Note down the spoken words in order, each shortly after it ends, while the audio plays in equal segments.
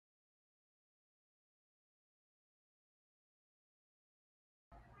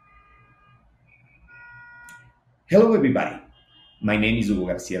Hello, everybody. My name is Hugo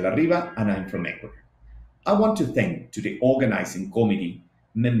Garcia Larriba, and I'm from Ecuador. I want to thank to the organizing committee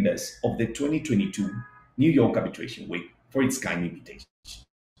members of the 2022 New York Arbitration Week for its kind invitation.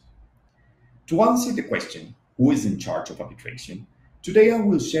 To answer the question, who is in charge of arbitration, today I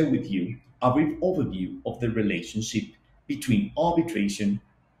will share with you a brief overview of the relationship between arbitration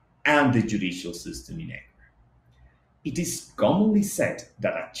and the judicial system in Ecuador. It is commonly said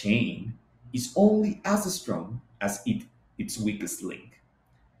that a chain is only as strong as its weakest link.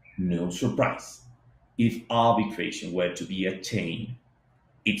 No surprise. If arbitration were to be a chain,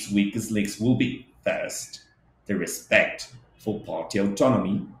 its weakest links will be first, the respect for party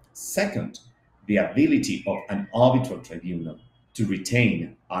autonomy, second, the ability of an arbitral tribunal to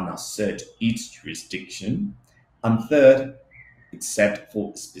retain and assert its jurisdiction, and third, except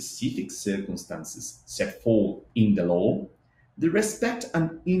for specific circumstances set forth in the law, the respect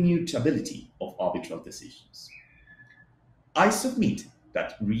and immutability of arbitral decisions. I submit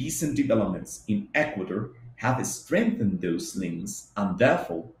that recent developments in Ecuador have strengthened those links, and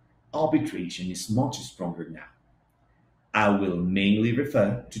therefore arbitration is much stronger now. I will mainly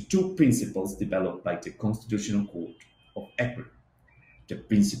refer to two principles developed by the Constitutional Court of Ecuador: the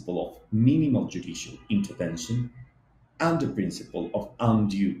principle of minimal judicial intervention and the principle of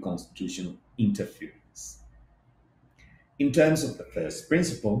undue constitutional interference. In terms of the first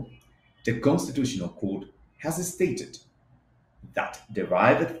principle, the Constitutional Court has stated that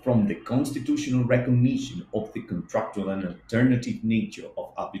derived from the constitutional recognition of the contractual and alternative nature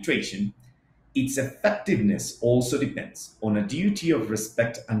of arbitration, its effectiveness also depends on a duty of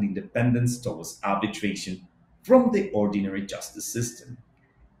respect and independence towards arbitration from the ordinary justice system.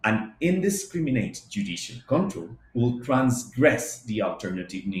 An indiscriminate judicial control will transgress the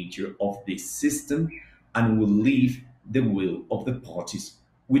alternative nature of this system and will leave the will of the parties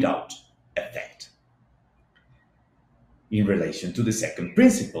without effect. In relation to the second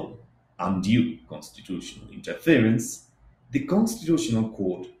principle, undue constitutional interference, the Constitutional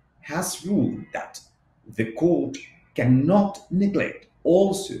Court has ruled that the court cannot neglect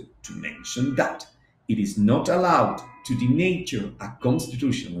also to mention that it is not allowed to denature a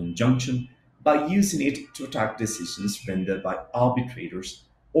constitutional injunction by using it to attack decisions rendered by arbitrators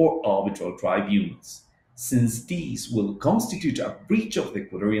or arbitral tribunals, since these will constitute a breach of the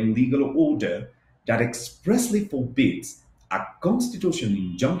Ecuadorian legal order that expressly forbids a constitutional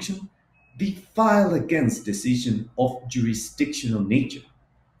injunction be filed against decision of jurisdictional nature.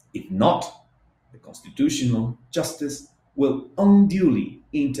 If not, the constitutional justice will unduly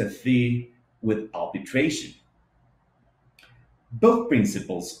interfere with arbitration. Both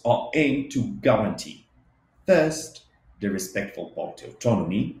principles are aimed to guarantee, first, the respect for party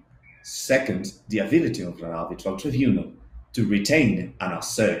autonomy, second, the ability of an arbitral tribunal to retain and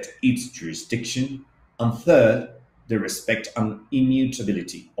assert its jurisdiction, and third, the respect and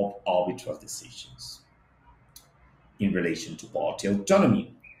immutability of arbitral decisions. In relation to party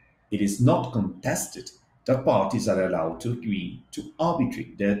autonomy, it is not contested that parties are allowed to agree to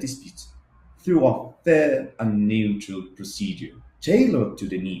arbitrate their disputes through a fair and neutral procedure tailored to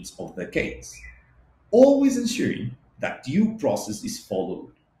the needs of the case, always ensuring that due process is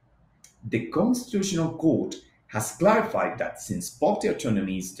followed. The Constitutional Court has clarified that since party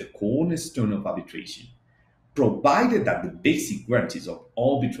autonomy is the cornerstone of arbitration, provided that the basic guarantees of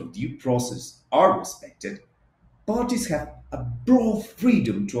arbitral due process are respected, parties have a broad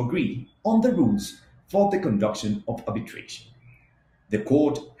freedom to agree on the rules for the conduction of arbitration. The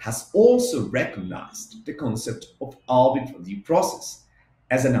court has also recognized the concept of arbitral due process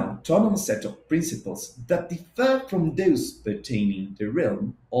as an autonomous set of principles that differ from those pertaining to the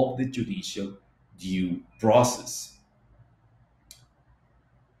realm of the judicial due process.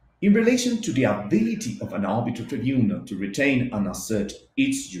 In relation to the ability of an arbitral tribunal to retain and assert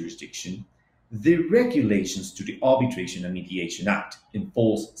its jurisdiction, the regulations to the Arbitration and Mediation Act, in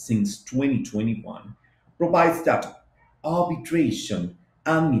force since 2021, provides that arbitration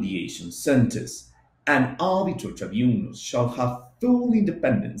and mediation centers and arbitral tribunals shall have full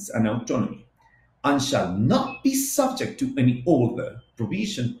independence and autonomy and shall not be subject to any order,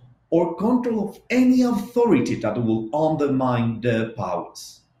 provision, or control of any authority that will undermine their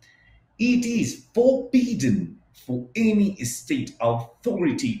powers. It is forbidden for any state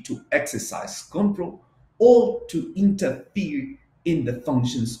authority to exercise control or to interfere in the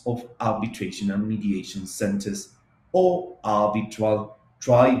functions of arbitration and mediation centers or arbitral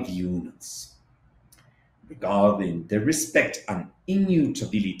tribunals. Regarding the respect and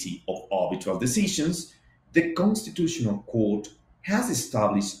immutability of arbitral decisions, the Constitutional Court has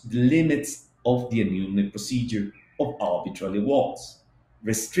established the limits of the annulment procedure of arbitral awards,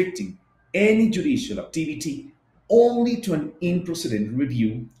 restricting any judicial activity only to an in-procedent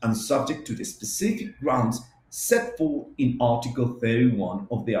review and subject to the specific grounds set forth in Article 31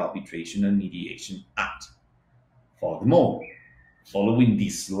 of the Arbitration and Mediation Act. Furthermore, following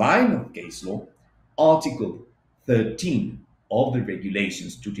this line of case law, Article 13 of the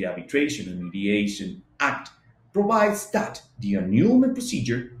Regulations to the Arbitration and Mediation Act provides that the annulment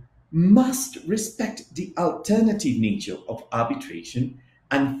procedure must respect the alternative nature of arbitration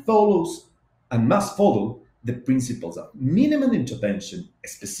and must follow the principles of minimum intervention,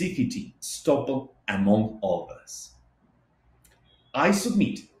 specificity, estoppel, among others. I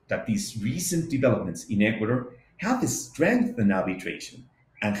submit that these recent developments in Ecuador have strengthened arbitration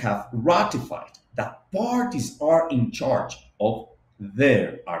and have ratified that parties are in charge of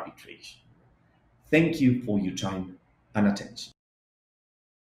their arbitration. Thank you for your time and attention.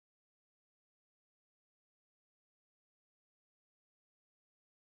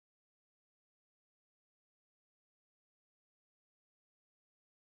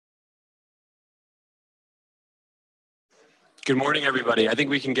 Good morning, everybody. I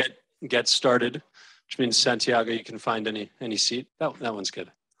think we can get started, which means Santiago, you can find any seat. Oh, that one's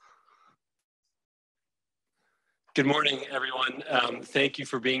good. Good morning, everyone. Thank you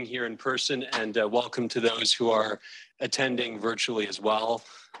for being here in person, and welcome to those who are attending virtually as well.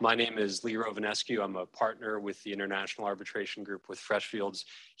 My name is Lee Rovanescu. I'm a partner with the International Arbitration Group with Freshfields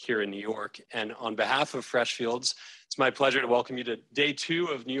here in New York. And on behalf of Freshfields, it's my pleasure to welcome you to day 2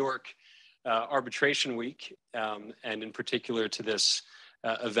 of New York Arbitration Week, and in particular to this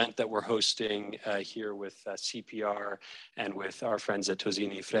event that we're hosting here with CPR and with our friends at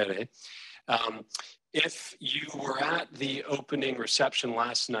Tosini Freire. If you were at the opening reception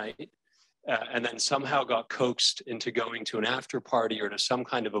last night and then somehow got coaxed into going to an after party or to some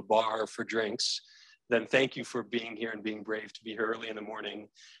kind of a bar for drinks, then thank you for being here and being brave to be here early in the morning.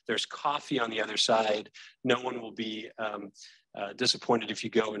 There's coffee on the other side. No one will be disappointed if you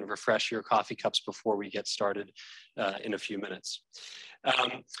go and refresh your coffee cups before we get started in a few minutes.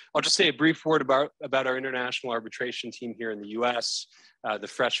 I'll just say a brief word about our international arbitration team here in the US. The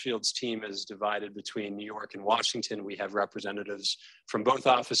Freshfields team is divided between New York and Washington. We have representatives from both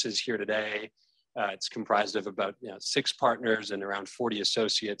offices here today. It's comprised of about 6 partners and around 40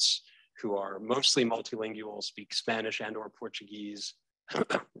 associates who are mostly multilingual, speak Spanish and or Portuguese,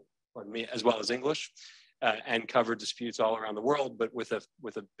 pardon me, as well as English, and cover disputes all around the world, but with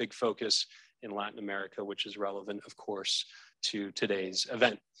a big focus in Latin America, which is relevant, of course, to today's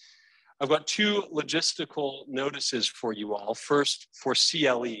event. I've got 2 logistical notices for you all. First, for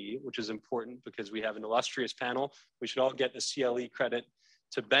CLE, which is important because we have an illustrious panel. We should all get the CLE credit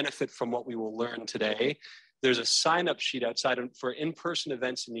to benefit from what we will learn today. There's a sign-up sheet outside for in-person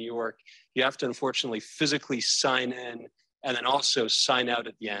events in New York. You have to, unfortunately, physically sign in and then also sign out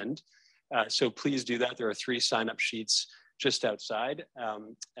at the end. So please do that. There are 3 sign-up sheets just outside.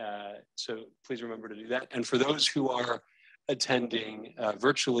 So please remember to do that. And for those who are attending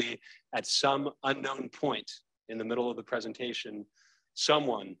virtually, at some unknown point in the middle of the presentation,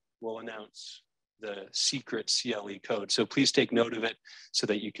 someone will announce the secret CLE code. So please take note of it so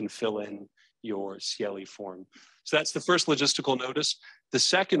that you can fill in your CLE form. So that's the first logistical notice. The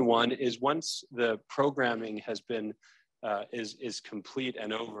second one is once the programming has been is complete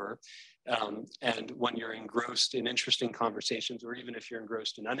and over, and when you're engrossed in interesting conversations, or even if you're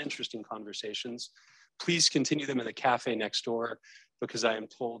engrossed in uninteresting conversations, please continue them in the cafe next door, because I am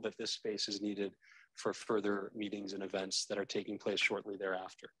told that this space is needed for further meetings and events that are taking place shortly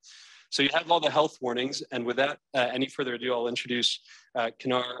thereafter. So you have all the health warnings, and with that, any further ado, I'll introduce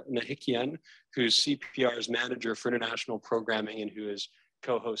Kinar Nahikian, who's CPR's manager for international programming and who is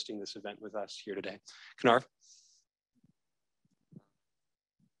co-hosting this event with us here today. Kinar.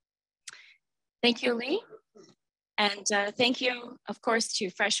 Thank you, Lee. And thank you, of course,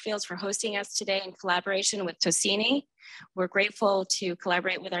 to Freshfields for hosting us today in collaboration with Tosini. We're grateful to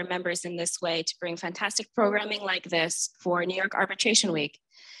collaborate with our members in this way to bring fantastic programming like this for New York Arbitration Week.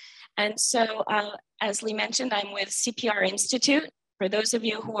 And so, as Lee mentioned, I'm with CPR Institute. For those of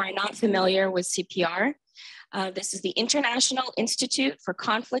you who are not familiar with CPR, this is the International Institute for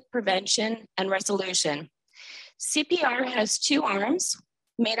Conflict Prevention and Resolution. CPR has 2 arms,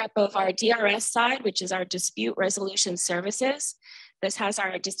 made up of our DRS side, which is our dispute resolution services. This has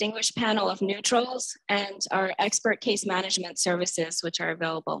our distinguished panel of neutrals and our expert case management services, which are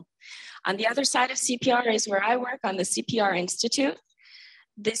available. On the other side of CPR is where I work on the CPR Institute.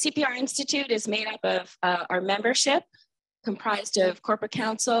 The CPR Institute is made up of our membership, comprised of corporate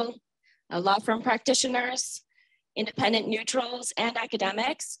counsel, law firm practitioners, independent neutrals, and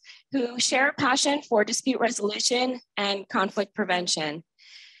academics who share a passion for dispute resolution and conflict prevention.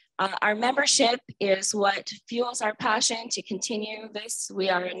 Our membership is what fuels our passion to continue this. We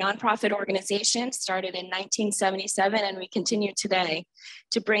are a nonprofit organization started in 1977, and we continue today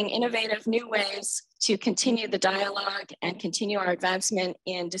to bring innovative new ways to continue the dialogue and continue our advancement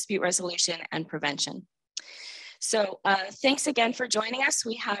in dispute resolution and prevention. So thanks again for joining us.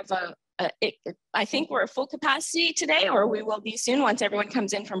 We have I think we're at full capacity today, or we will be soon once everyone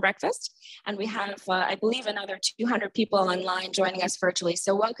comes in from breakfast. And we have, I believe, another 200 people online joining us virtually.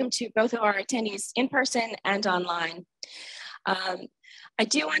 So welcome to both of our attendees in person and online. I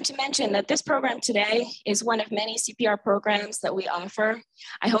do want to mention that this program today is one of many CPR programs that we offer.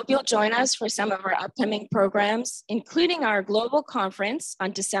 I hope you'll join us for some of our upcoming programs, including our global conference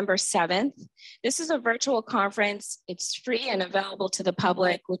on December 7th. This is a virtual conference. It's free and available to the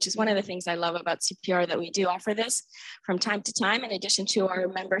public, which is one of the things I love about CPR, that we do offer this from time to time in addition to our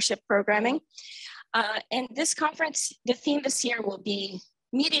membership programming. And this conference, the theme this year will be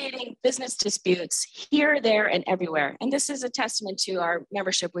mediating business disputes here, there, and everywhere. And this is a testament to our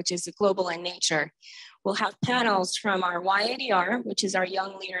membership, which is global in nature. We'll have panels from our YADR, which is our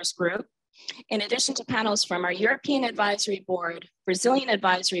Young Leaders Group, in addition to panels from our European Advisory Board, Brazilian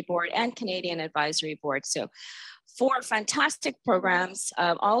Advisory Board, and Canadian Advisory Board. So 4 fantastic programs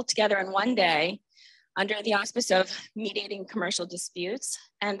all together in one day under the auspice of mediating commercial disputes.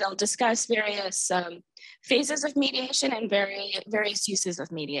 And they'll discuss various phases of mediation and various uses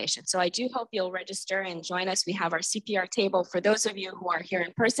of mediation. So I do hope you'll register and join us. We have our CPR table for those of you who are here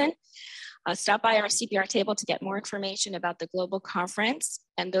in person. Stop by our CPR table to get more information about the global conference.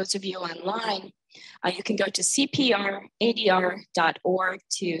 And those of you online, you can go to cpradr.org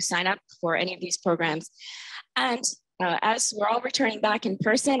to sign up for any of these programs. And as we're all returning back in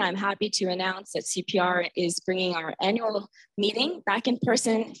person, I'm happy to announce that CPR is bringing our annual meeting back in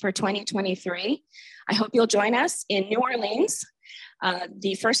person for 2023. I hope you'll join us in New Orleans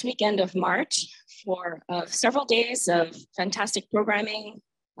the first weekend of March for several days of fantastic programming,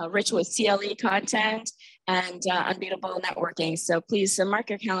 rich with CLE content and unbeatable networking. So please mark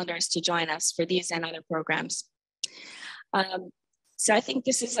your calendars to join us for these and other programs. So I think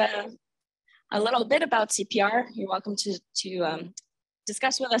this is a little bit about CPR. You're welcome to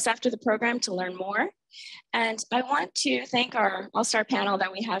discuss with us after the program to learn more. And I want to thank our all-star panel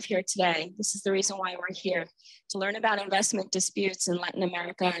that we have here today. This is the reason why we're here, to learn about investment disputes in Latin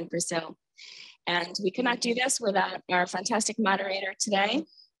America and Brazil. And we could not do this without our fantastic moderator today,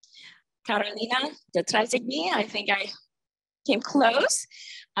 Carolina de Trezeguet. I think I came close.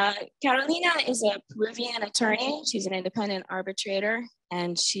 Carolina is a Peruvian attorney. She's an independent arbitrator,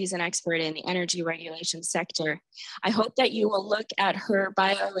 and she's an expert in the energy regulation sector. I hope that you will look at her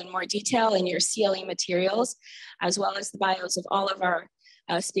bio in more detail in your CLE materials, as well as the bios of all of our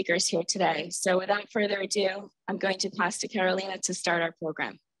speakers here today. So without further ado, I'm going to pass to Carolina to start our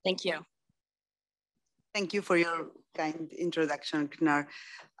program. Thank you. Thank you for your kind introduction, Gnar.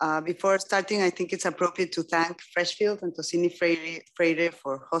 Before starting, I think it's appropriate to thank Freshfield and Tosini Freire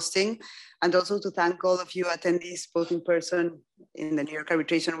for hosting, and also to thank all of you attendees, both in person in the New York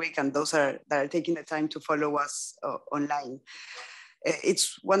Arbitration Week and those that are taking the time to follow us online.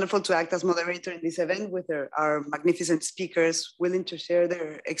 It's wonderful to act as moderator in this event with our magnificent speakers willing to share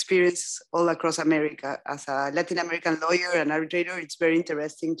their experience all across America. As a Latin American lawyer and arbitrator, it's very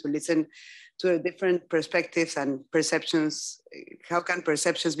interesting to listen to different perspectives and perceptions. How can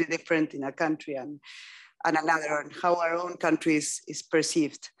perceptions be different in a country and another, and how our own country is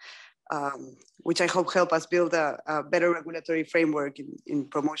perceived, which I hope help us build a better regulatory framework in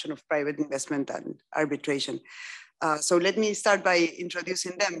promotion of private investment and arbitration. So let me start by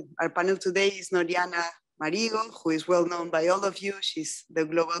introducing them. Our panel today is Noriana Marigo, who is well known by all of you. She's the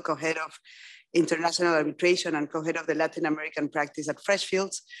global co-head of international arbitration and co-head of the Latin American practice at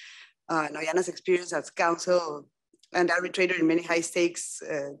Freshfields. Noriana's experience as counsel and arbitrator in many high-stakes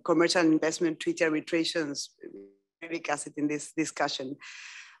commercial and investment treaty arbitrations very big asset in this discussion.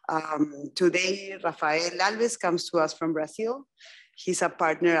 Today, Rafael Alves comes to us from Brazil. He's a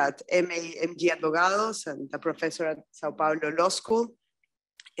partner at NYAW Advogados and a professor at Sao Paulo Law School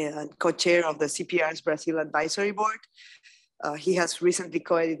and co-chair of the CPR's Brazil Advisory Board. He has recently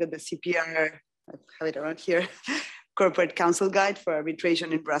co-edited the CPR, I have it around here, Corporate Counsel Guide for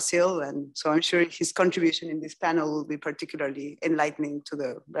Arbitration in Brazil. And so I'm sure his contribution in this panel will be particularly enlightening to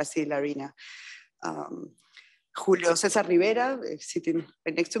the Brazil arena. Julio Cesar Rivera, sitting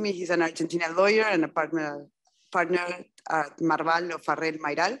right next to me, he's an Argentinian lawyer and a partner at Marval of Farrell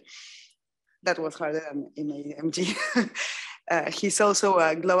Mayral. That was harder than NYAW. He's also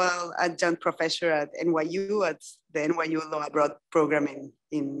a global adjunct professor at NYU, at the NYU Law Abroad program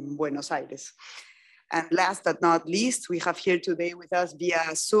in Buenos Aires. And last but not least, we have here today with us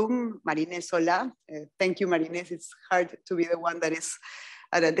via Zoom, Marinés Solá. Thank you, Marinés. It's hard to be the one that is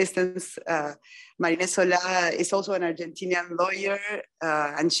at a distance. Marinés Solá is also an Argentinian lawyer,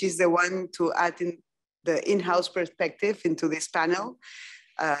 and she's the one to add in the in-house perspective into this panel.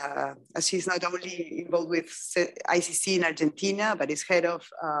 As she's not only involved with ICC in Argentina, but is head of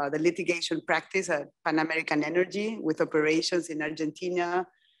the litigation practice at Pan American Energy with operations in Argentina,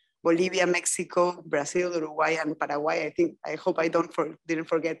 Bolivia, Mexico, Brazil, Uruguay, and Paraguay. I hope I didn't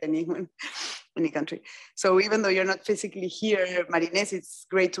forget anyone, any country. So even though you're not physically here, Marinés, it's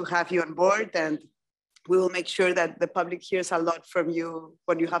great to have you on board, and we will make sure that the public hears a lot from you,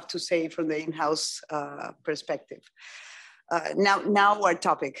 what you have to say from the in-house perspective. Now our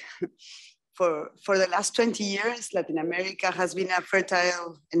topic. For the last 20 years, Latin America has been a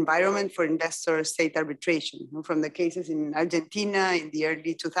fertile environment for investor-state arbitration. From the cases in Argentina in the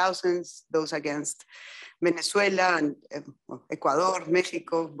early 2000s, those against Venezuela and Ecuador,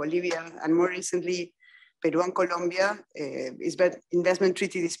 Mexico, Bolivia, and more recently, Peru and Colombia, investment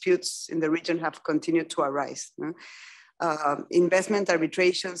treaty disputes in the region have continued to arise. Investment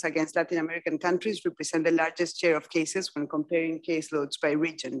arbitrations against Latin American countries represent the largest share of cases when comparing caseloads by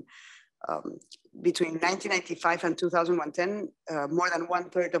region. Between 1995 and 2010, more than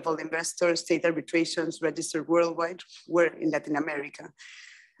 1/3 of all investor state arbitrations registered worldwide were in Latin America.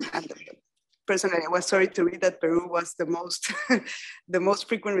 And personally, I was sorry to read that Peru was the most, the most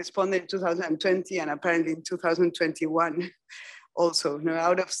frequent respondent in 2020 and apparently in 2021 also.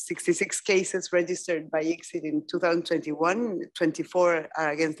 Out of 66 cases registered by ICSID in 2021, 24 are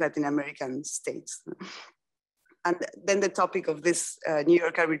against Latin American states. And then the topic of this New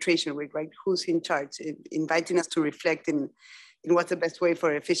York Arbitration Week, right? Who's in charge? Inviting us to reflect in what's the best way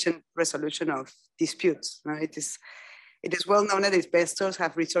for efficient resolution of disputes. Right? It is well known that investors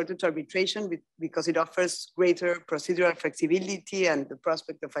have resorted to arbitration because it offers greater procedural flexibility and the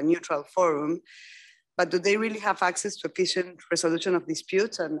prospect of a neutral forum. But do they really have access to efficient resolution of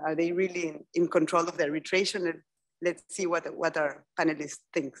disputes? And are they really in control of the arbitration? And let's see what our panelists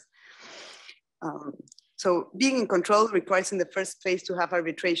think. So being in control requires in the first place to have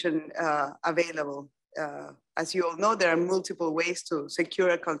arbitration available. As you all know, there are multiple ways to secure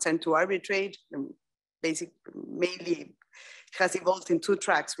a consent to arbitrate. Mainly has evolved in two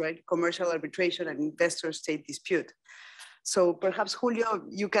tracks, right? Commercial arbitration and investor-state dispute. So perhaps Julio,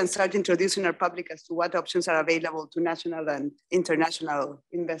 you can start introducing our public as to what options are available to national and international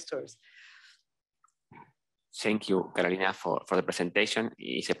investors. Thank you, Carolina, for the presentation.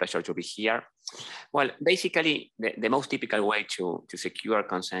 It's a pleasure to be here. Well, basically, the most typical way to secure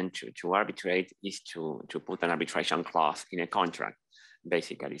consent to arbitrate is to put an arbitration clause in a contract,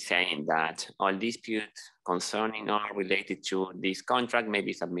 basically saying that all disputes concerning or related to this contract may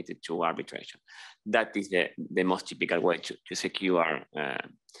be submitted to arbitration. That is the most typical way to secure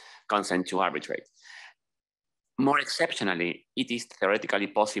consent to arbitrate. More exceptionally, it is theoretically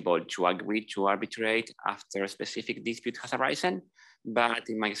possible to agree to arbitrate after a specific dispute has arisen, but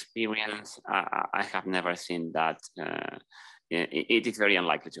in my experience, I have never seen that. It is very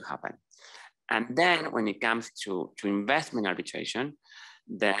unlikely to happen. And then when it comes to investment arbitration,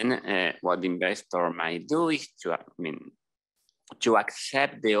 then what the investor might do is to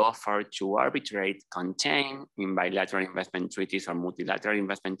accept the offer to arbitrate contained in bilateral investment treaties or multilateral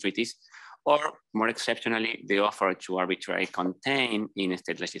investment treaties, or more exceptionally, the offer to arbitrate contained in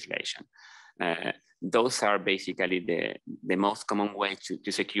state legislation. Those are basically the most common way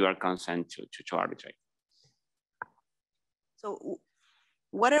to secure consent to arbitrate. So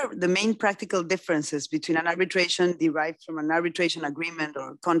what are the main practical differences between an arbitration derived from an arbitration agreement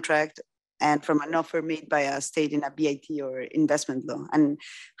or contract and from an offer made by a state in a BIT or investment law? And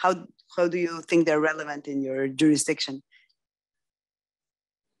how do you think they're relevant in your jurisdiction?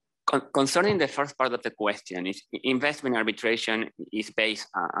 Concerning the first part of the question, investment arbitration is based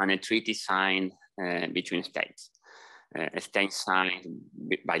on a treaty signed between states. States sign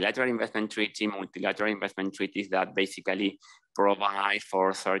bilateral investment treaty, multilateral investment treaties that basically provide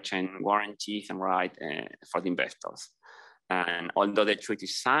for certain guarantees and rights for the investors. And although the treaty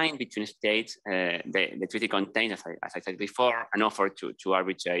is signed between states, the treaty contains, as I said before, an offer to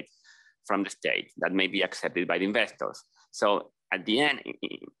arbitrate from the state that may be accepted by the investors. So at the end,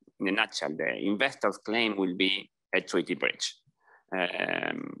 in a nutshell, the investor's claim will be a treaty breach.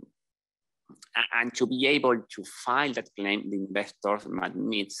 And to be able to file that claim, the investors must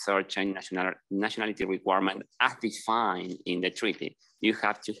meet certain nationality requirement as defined in the treaty. You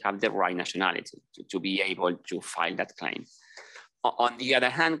have to have the right nationality to be able to file that claim. On the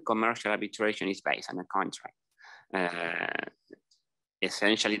other hand, commercial arbitration is based on a contract.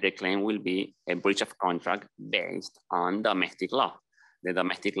 essentially the claim will be a breach of contract based on domestic law. The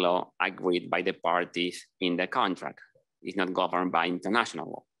domestic law agreed by the parties in the contract. It's not governed by international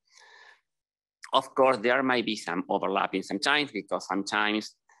law. Of course, there might be some overlapping sometimes, because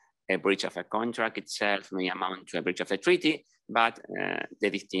sometimes a breach of a contract itself may amount to a breach of a treaty, but the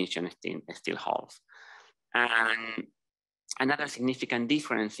distinction still holds. And another significant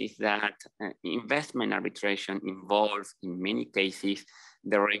difference is that investment arbitration involves, in many cases,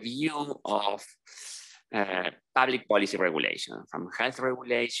 the review of public policy regulation, from health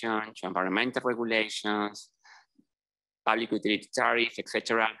regulation to environmental regulations, public utility tariffs,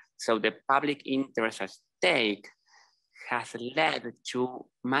 etc. So the public interest at stake has led to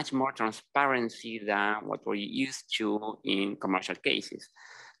much more transparency than what we're used to in commercial cases.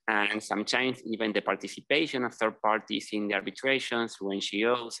 And sometimes even the participation of third parties in the arbitrations, through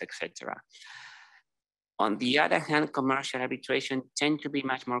NGOs, etc. On the other hand, commercial arbitration tend to be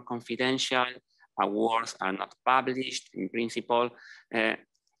much more confidential. Awards are not published in principle.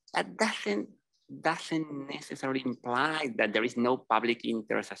 That doesn't necessarily imply that there is no public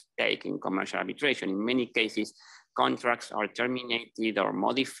interest at stake in commercial arbitration. In many cases, contracts are terminated or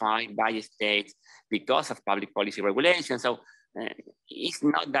modified by states because of public policy regulation. So it's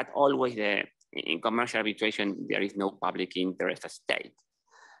not that always in commercial arbitration, there is no public interest at stake.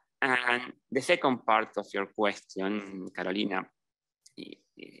 And the second part of your question, Carolina,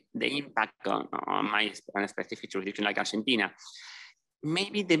 the impact on a specific jurisdiction like Argentina.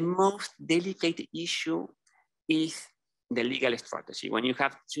 Maybe the most delicate issue is the legal strategy. When you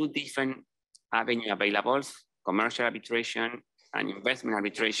have two different avenues available, commercial arbitration and investment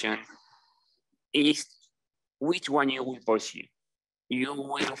arbitration, is which one you will pursue. You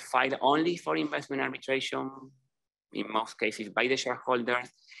will fight only for investment arbitration, in most cases by the shareholders.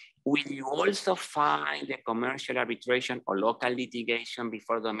 Will you also find the commercial arbitration or local litigation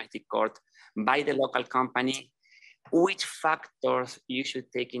before domestic court by the local company? Which factors you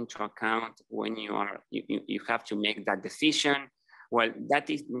should take into account when you have to make that decision? Well, that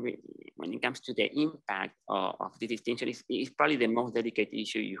is, when it comes to the impact of the distinction, is probably the most delicate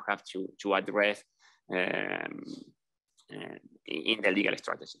issue you have to address in the legal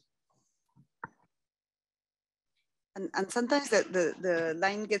strategy. And sometimes the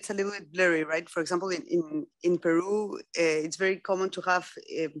line gets a little bit blurry, right? For example, in Peru, it's very common to have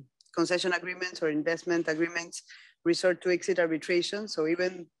concession agreements or investment agreements resort to exit arbitration. So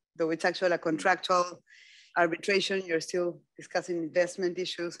even though it's actually a contractual arbitration, you're still discussing investment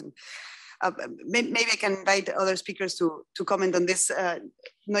issues. And maybe I can invite other speakers to comment on this.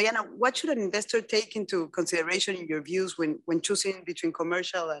 Noyana, what should an investor take into consideration in your views when choosing between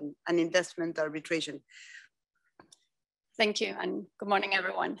commercial and investment arbitration? Thank you, and good morning,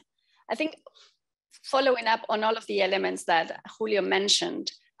 everyone. I think following up on all of the elements that Julio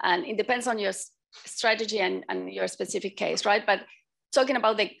mentioned, and it depends on your strategy and your specific case, right? But talking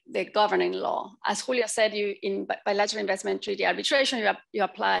about the governing law, as Julio said, you in bilateral investment treaty arbitration, you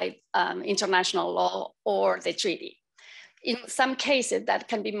apply international law or the treaty. In some cases, that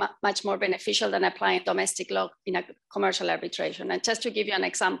can be much more beneficial than applying domestic law in a commercial arbitration. And just to give you an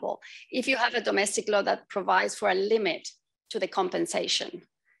example, if you have a domestic law that provides for a limit to the compensation,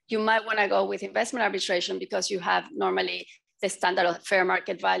 you might want to go with investment arbitration because you have normally the standard of fair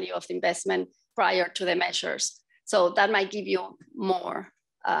market value of the investment prior to the measures. So that might give you more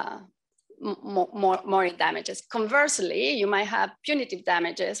in damages. Conversely, you might have punitive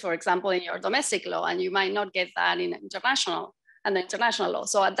damages, for example, in your domestic law, and you might not get that in international law.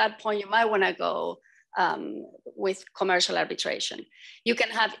 So at that point, you might want to go with commercial arbitration. You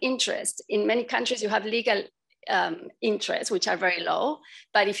can have interest. In many countries, you have legal interests, which are very low.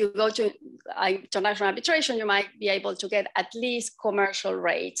 But if you go to international arbitration, you might be able to get at least commercial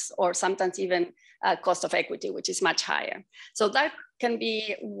rates, or sometimes even cost of equity, which is much higher. So that can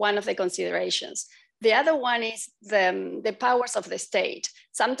be one of the considerations. The other one is the powers of the state.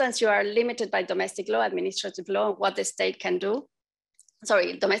 Sometimes you are limited by domestic law, administrative law, what the state can do.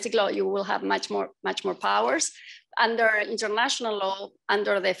 Sorry, domestic law, you will have much more powers. Under international law,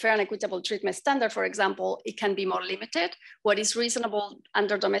 under the fair and equitable treatment standard, for example, it can be more limited. What is reasonable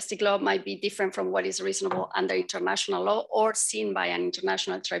under domestic law might be different from what is reasonable under international law or seen by an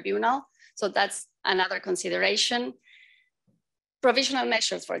international tribunal. So that's another consideration. Provisional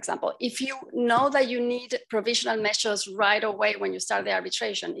measures, for example, if you know that you need provisional measures right away when you start the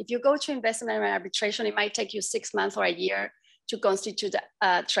arbitration, if you go to investment arbitration, it might take you 6 months or a year to constitute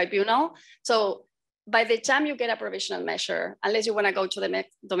a tribunal. So by the time you get a provisional measure, unless you want to go to the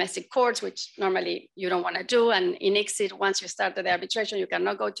domestic courts, which normally you don't want to do, and in exit, once you started the arbitration, you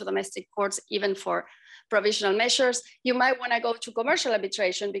cannot go to domestic courts even for provisional measures. You might want to go to commercial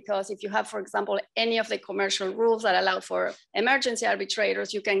arbitration because if you have, for example, any of the commercial rules that allow for emergency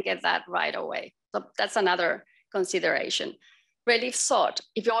arbitrators, you can get that right away. So that's another consideration. Relief sought.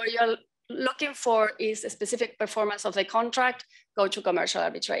 If all you're looking for is a specific performance of the contract, go to commercial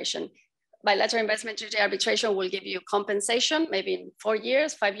arbitration. Bilateral investment treaty arbitration will give you compensation, maybe in 4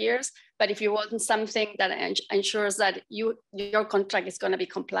 years, 5 years. But if you want something that ensures that your contract is going to be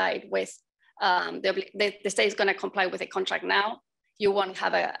complied with, the state is going to comply with the contract now, you won't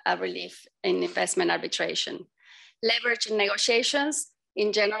have a relief in investment arbitration. Leverage in negotiations.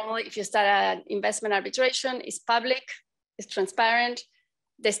 In general, if you start an investment arbitration, it's public, it's transparent.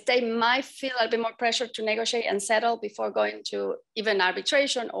 The state might feel a bit more pressure to negotiate and settle before going to even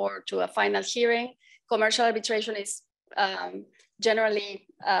arbitration or to a final hearing. Commercial arbitration is generally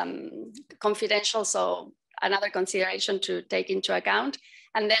confidential, so another consideration to take into account.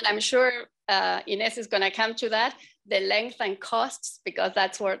 And then I'm sure Ines is going to come to that, the length and costs, because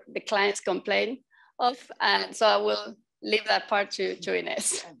that's what the clients complain of. And so I will leave that part to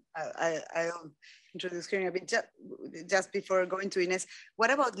Ines. I'll introduce Karen a bit. Just before going to Ines,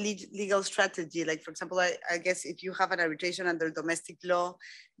 what about legal strategy? Like, for example, I guess if you have an arbitration under domestic law,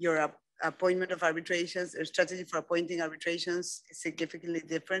 your appointment of arbitrations, or strategy for appointing arbitrations is significantly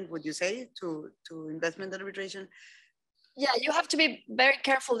different, would you say, to investment arbitration? Yeah, you have to be very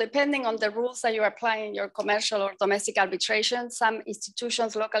careful depending on the rules that you apply in your commercial or domestic arbitration. Some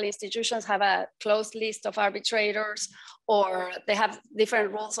institutions, local institutions, have a closed list of arbitrators, or they have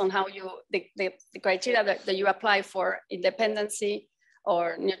different rules on how the criteria that you apply for independency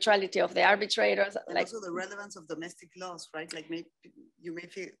or neutrality of the arbitrators. And like, also the relevance of domestic laws, right? Like maybe you may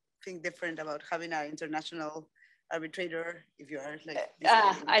think different about having an international arbitrator if you are like.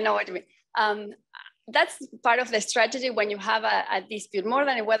 I know what you mean. That's part of the strategy when you have a dispute, more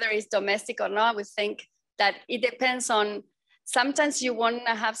than whether it's domestic or not. We think that it depends on, sometimes you want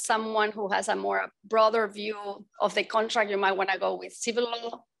to have someone who has a more broader view of the contract. You might want to go with civil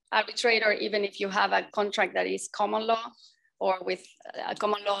law arbitrator, even if you have a contract that is common law or with a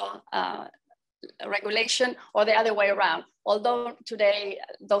common law regulation, or the other way around. Although today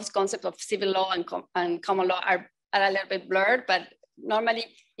those concepts of civil law and common law are a little bit blurred, but normally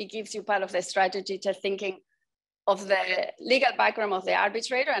it gives you part of the strategy to thinking of the legal background of the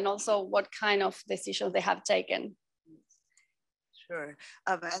arbitrator and also what kind of decisions they have taken. Sure.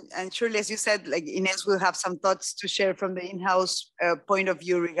 And surely, as you said, like Ines will have some thoughts to share from the in-house point of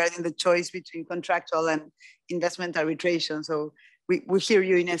view regarding the choice between contractual and investment arbitration. So we hear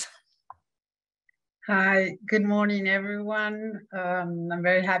you, Ines. Hi, good morning, everyone. I'm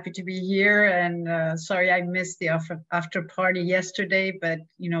very happy to be here, and sorry I missed the after party yesterday, but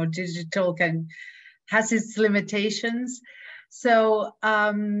you know, digital has its limitations. So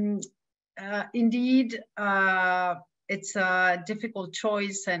indeed, it's a difficult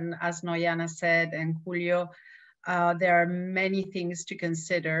choice, and as Noyana said, and Julio, there are many things to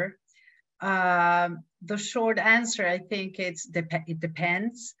consider. The short answer, I think, it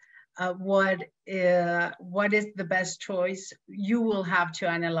depends. What is the best choice? You will have to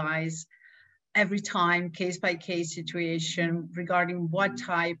analyze every time, case by case situation regarding what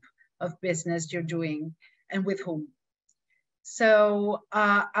type of business you're doing and with whom. So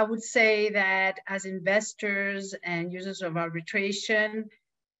I would say that as investors and users of arbitration,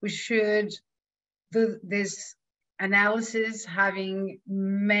 we should do this analysis having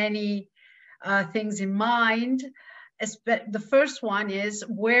many things in mind. The first one is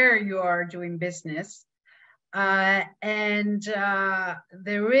where you are doing business. And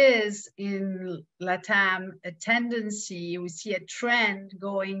there is in LatAm a tendency, we see a trend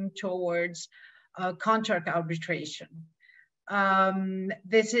going towards contract arbitration.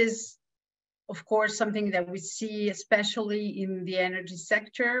 This is, of course, something that we see especially in the energy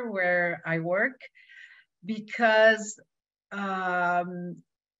sector where I work, because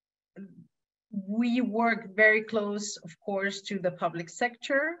we work very close, of course, to the public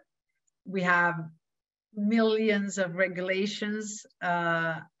sector. We have millions of regulations,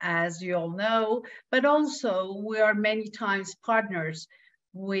 as you all know, but also we are many times partners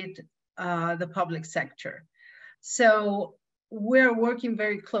with the public sector. So we're working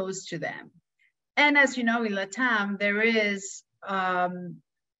very close to them. And as you know, in LatAm, there is a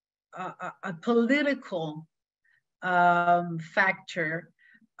political factor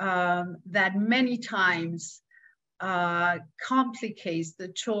that many times complicates the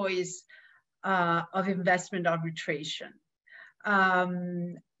choice of investment arbitration.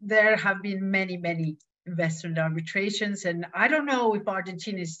 There have been many investment arbitrations. And I don't know if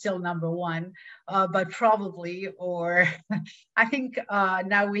Argentina is still #1, but probably, or I think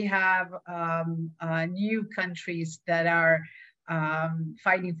now we have new countries that are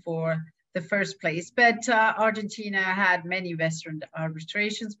fighting for the first place. But Argentina had many Western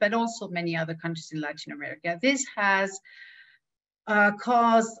arbitrations, but also many other countries in Latin America. This has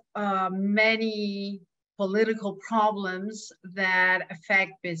caused many political problems that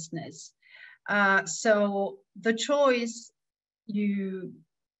affect business. So the choice you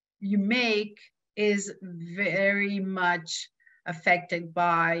make is very much affected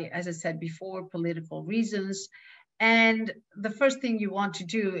by, as I said before, political reasons. And the first thing you want to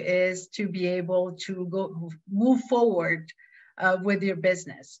do is to be able to move forward with your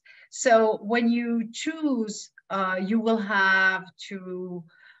business. So when you choose, you will have to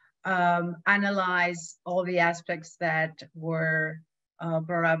analyze all the aspects that were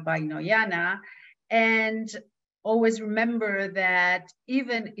brought up by Noyana, and always remember that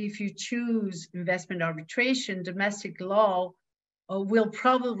even if you choose investment arbitration, domestic law will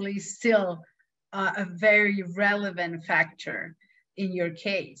probably still a very relevant factor in your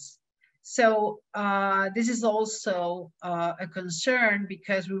case. So this is also a concern,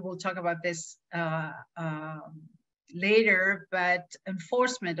 because we will talk about this later, but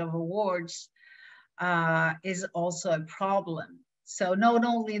enforcement of awards is also a problem. So not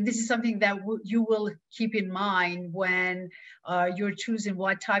only, this is something that you will keep in mind when you're choosing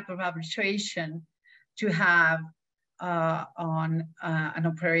what type of arbitration to have on an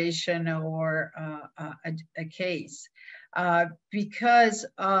operation or a case. Because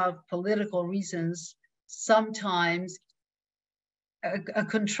of political reasons, sometimes a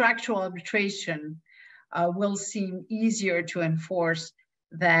contractual arbitration will seem easier to enforce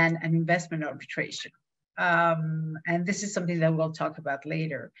than an investment arbitration. And this is something that we'll talk about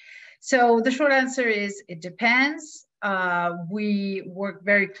later. So the short answer is it depends. We work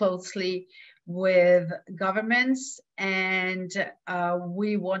very closely with governments, and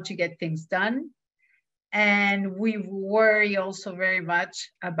we want to get things done. And we worry also very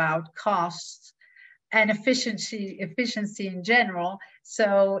much about costs and efficiency in general.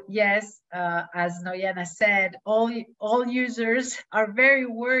 So yes, as Noyana said, all users are very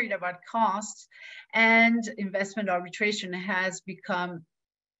worried about costs, and investment arbitration has become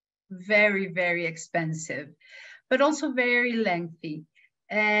very, very expensive, but also very lengthy.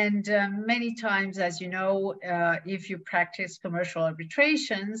 And many times, as you know, if you practice commercial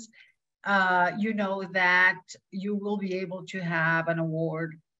arbitrations, you know that you will be able to have an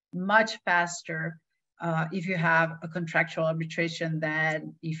award much faster if you have a contractual arbitration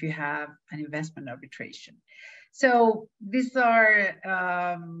than if you have an investment arbitration. So these are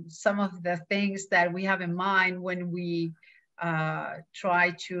some of the things that we have in mind when we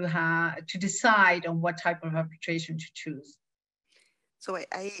try to decide on what type of arbitration to choose. So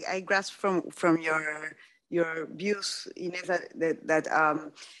I grasp from your views, Inés, that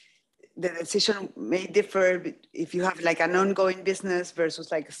the decision may differ if you have like an ongoing business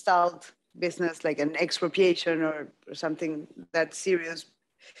versus like a stalled business, like an expropriation or something that's serious,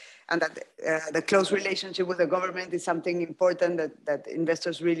 and that the close relationship with the government is something important that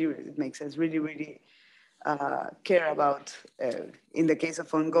investors really, it makes sense, really care about in the case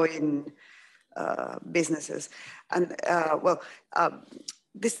of ongoing businesses. And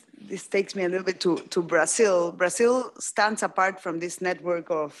this takes me a little bit to Brazil. Brazil stands apart from this network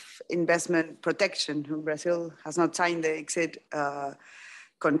of investment protection. Brazil has not signed the exit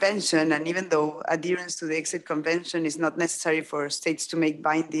convention, and even though adherence to the exit convention is not necessary for states to make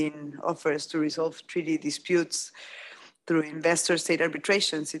binding offers to resolve treaty disputes through investor-state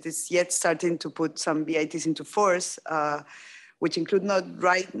arbitrations, it is yet starting to put some BITs into force, which include no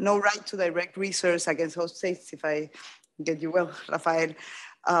right to direct resource against host states, if I get you well, Rafael.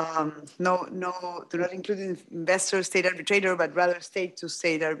 Do not include investor-state arbitrator, but rather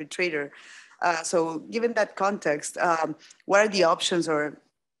state-to-state arbitrator. So given that context, what are the options or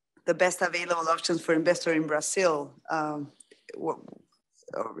the best available options for investor in Brazil,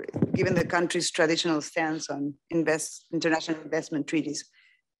 given the country's traditional stance on international investment treaties?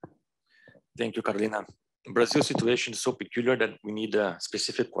 Thank you, Carolina. Brazil's situation is so peculiar that we need a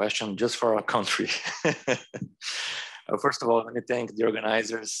specific question just for our country. First of all, let me thank the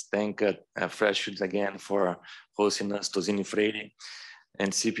organizers, thank Freshfields again for hosting us, Tosini Freire,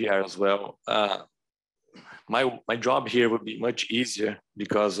 and CPR as well. My job here would be much easier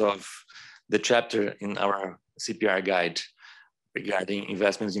because of the chapter in our CPR guide regarding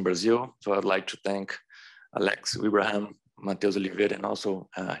investments in Brazil. So I'd like to thank Alex Ibrahim, Mateus Oliveira, and also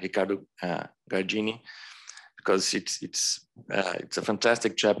Ricardo Gardini, because it's a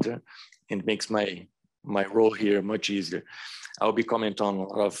fantastic chapter and makes my my role here much easier. I'll be commenting on a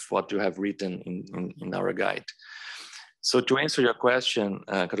lot of what you have written in our guide. So to answer your question,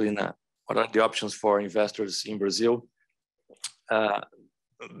 Carolina, what are the options for investors in Brazil?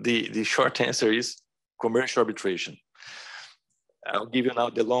 The short answer is commercial arbitration. I'll give you now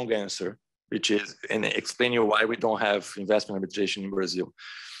the long answer, which is, and explain you why we don't have investment arbitration in Brazil.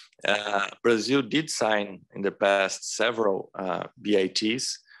 Brazil did sign in the past several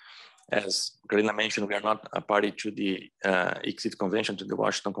BITs. As Carolina mentioned, we are not a party to the ICSID Convention, to the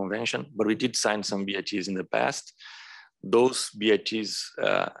Washington Convention, but we did sign some BITs in the past. Those BITs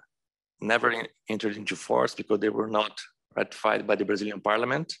never entered into force because they were not ratified by the Brazilian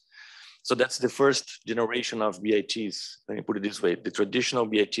Parliament. So that's the first generation of BITs, let me put it this way, the traditional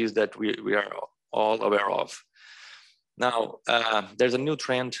BITs that we are all aware of. Now, there's a new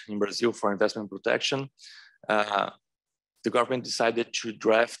trend in Brazil for investment protection. The government decided to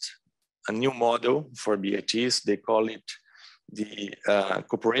draft a new model for BITs. They call it the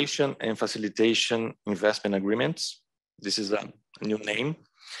Cooperation and Facilitation Investment Agreements. This is a new name.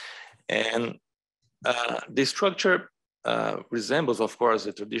 And the structure resembles, of course,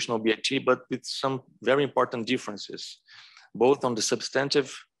 the traditional BIT, but with some very important differences, both on the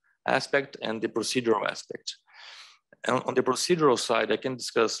substantive aspect and the procedural aspect. And on the procedural side, I can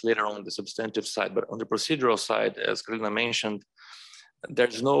discuss later on the substantive side, but on the procedural side, as Carolina mentioned,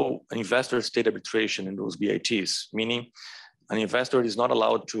 there's no investor-state arbitration in those BITs, meaning an investor is not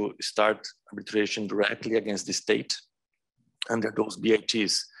allowed to start arbitration directly against the state under those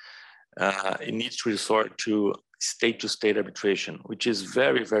BITs. It needs to resort to state-to-state arbitration, which is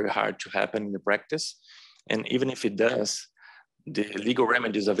very, very hard to happen in the practice. And even if it does, the legal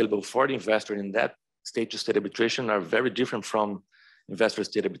remedies available for the investor in that state-to-state arbitration are very different from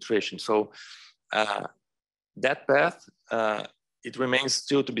investor-state arbitration. So that path, it remains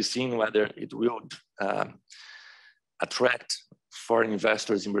still to be seen whether it will attract foreign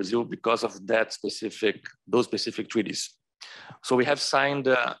investors in Brazil because of those specific treaties. So we have signed,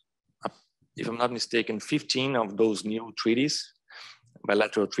 if I'm not mistaken, 15 of those new treaties,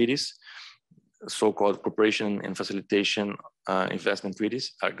 bilateral treaties, so-called cooperation and facilitation investment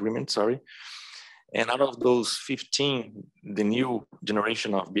treaties, agreements, sorry. And out of those 15, the new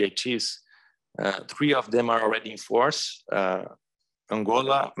generation of BITs, 3 of them are already in force,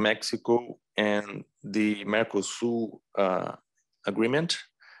 Angola, Mexico, and the Mercosur agreement,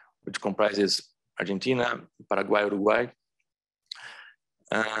 which comprises Argentina, Paraguay, Uruguay.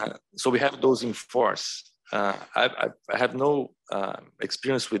 So we have those in force. I have no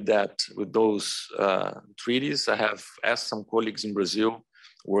experience with those treaties. I have asked some colleagues in Brazil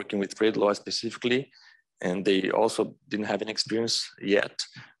working with trade law specifically, and they also didn't have any experience yet.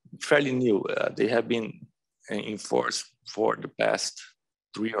 Fairly new. They have been in force for the past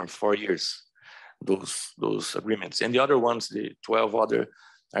 3 or 4 years, those agreements. And the other ones, the 12 other,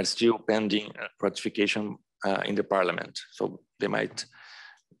 are still pending ratification in the parliament. So they might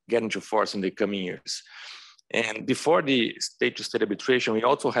get into force in the coming years. And before the state-to-state arbitration, we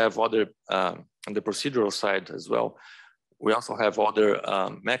also have other, on the procedural side as well, we also have other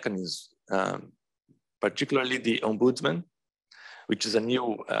mechanisms, particularly the ombudsman, which is a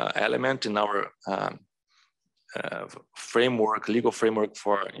new element in our framework, legal framework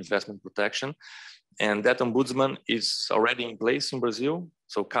for investment protection. And that ombudsman is already in place in Brazil.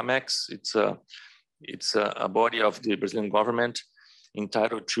 So CAMEX, it's a body of the Brazilian government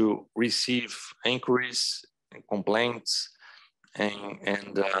entitled to receive inquiries and complaints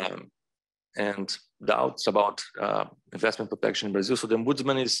and doubts about investment protection in Brazil. So the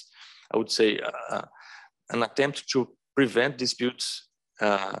ombudsman is, I would say, an attempt to prevent disputes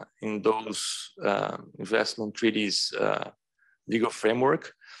in those investment treaties legal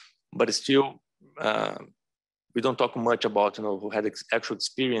framework, but still we don't talk much about who had actual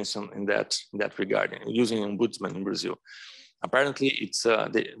experience in that regard, using ombudsman in Brazil. Apparently, it's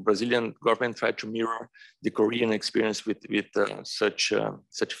the Brazilian government tried to mirror the Korean experience with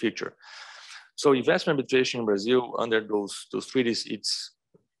such feature. So investment arbitration in Brazil under those treaties, it's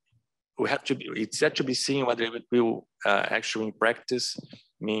yet to be seen whether it will actually in practice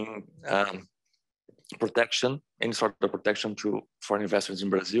mean protection, any sort of protection to foreign investors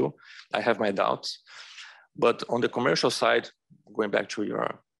in Brazil. I have my doubts. But on the commercial side, going back to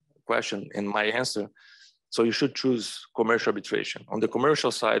your question and my answer, so you should choose commercial arbitration. On the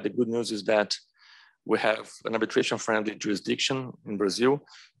commercial side, the good news is that we have an arbitration-friendly jurisdiction in Brazil.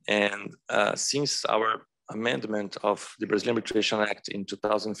 And since our amendment of the Brazilian Arbitration Act in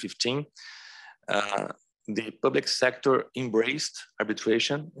 2015, the public sector embraced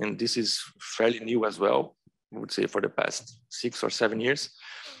arbitration, and this is fairly new as well, I would say for the past 6 or 7 years.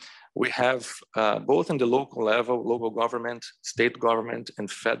 We have both in the local level, local government, state government, and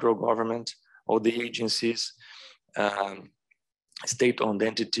federal government, all the agencies, state-owned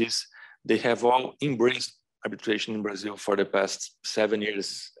entities, they have all embraced arbitration in Brazil for the past 7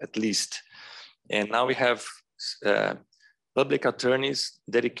 years at least. And now we have public attorneys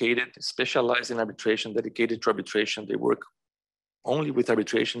dedicated, specialized in arbitration, dedicated to arbitration. They work only with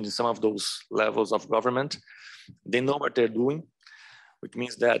arbitration in some of those levels of government. They know what they're doing, which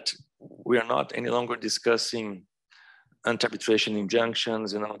means that we are not any longer discussing anti-arbitration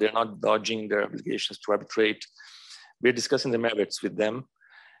injunctions. They're not dodging their obligations to arbitrate. We're discussing the merits with them,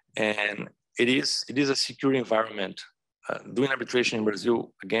 and it is a secure environment. Doing arbitration in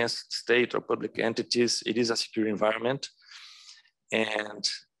Brazil against state or public entities, it is a secure environment. And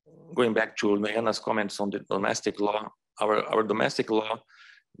going back to Noyana's comments on the domestic law, our domestic law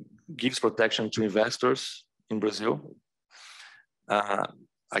gives protection to investors in Brazil.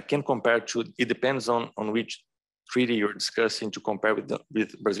 I can compare to, it depends on which treaty you're discussing to compare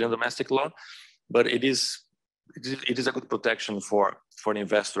with Brazilian domestic law, but it is a good protection for the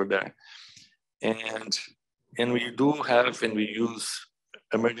investor there. And we do have, and we use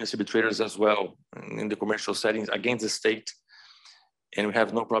emergency arbitrators as well in the commercial settings against the state, and we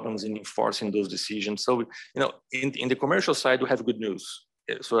have no problems in enforcing those decisions. So, in the commercial side, we have good news.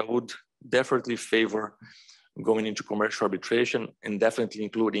 So I would definitely favor going into commercial arbitration, and definitely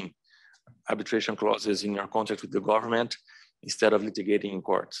including arbitration clauses in your contract with the government instead of litigating in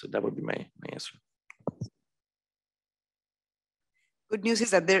court. So that would be my answer. Good news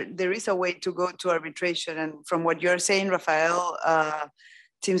is that there is a way to go to arbitration. And from what you're saying, Rafael,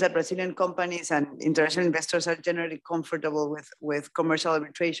 it seems that Brazilian companies and international investors are generally comfortable with commercial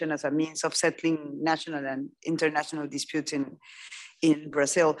arbitration as a means of settling national and international disputes in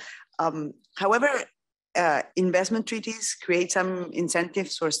Brazil. However, investment treaties create some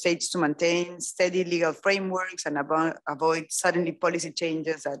incentives for states to maintain steady legal frameworks and avoid suddenly policy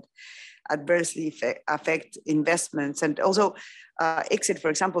changes that adversely affect investments. And also, exit, for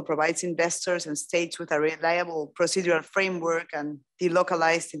example, provides investors and states with a reliable procedural framework and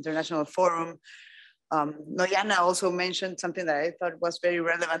delocalized international forum. Noyana also mentioned something that I thought was very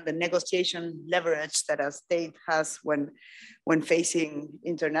relevant, the negotiation leverage that a state has when facing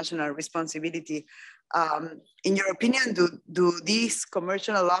international responsibility. In your opinion, do these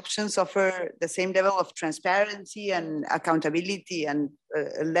commercial options offer the same level of transparency and accountability and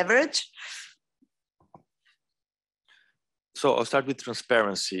leverage? So I'll start with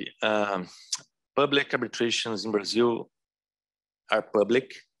transparency. Public arbitrations in Brazil are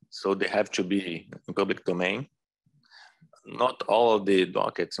public, so they have to be in public domain. Not all of the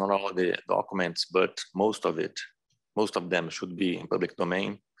dockets, not all of the documents, but most of them should be in public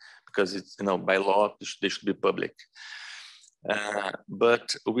domain, because it's, by law, they should be public.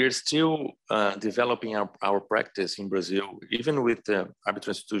 But we're still developing our practice in Brazil, even with the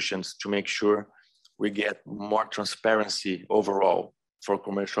arbitral institutions, to make sure we get more transparency overall for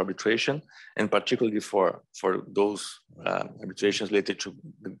commercial arbitration, and particularly for those arbitrations related to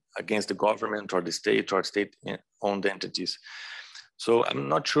against the government or the state or state-owned entities. So I'm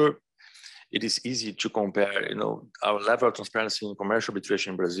not sure it is easy to compare, our level of transparency in commercial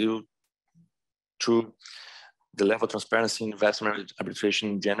arbitration in Brazil to the level of transparency in investment arbitration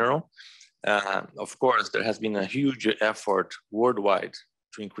in general. Of course, there has been a huge effort worldwide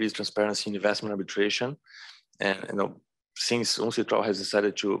to increase transparency in investment arbitration, and since UNCITRAL has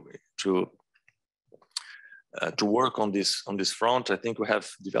decided to work on this front, I think we have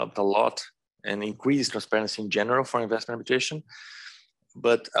developed a lot and increased transparency in general for investment arbitration.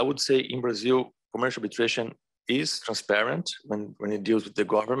 But I would say in Brazil, commercial arbitration is transparent when it deals with the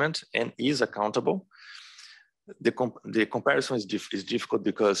government and is accountable. The comparison is difficult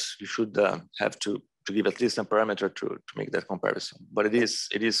because you should have to give at least a parameter to make that comparison. But it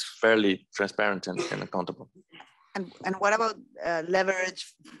is fairly transparent and accountable. And what about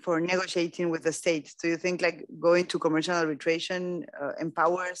leverage for negotiating with the state? Do you think going to commercial arbitration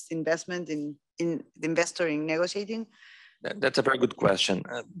empowers investment in the investor in negotiating? That's a very good question.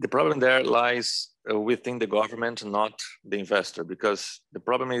 The problem there lies within the government, not the investor, because the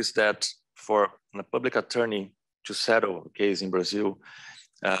problem is that for a public attorney to settle a case in Brazil,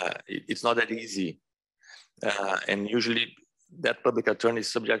 it's not that easy. And usually that public attorney is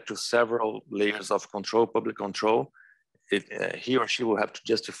subject to several layers of control, public control. He or she will have to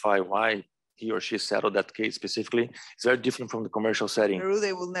justify why he or she settled that case specifically. It's very different from the commercial setting. Peru,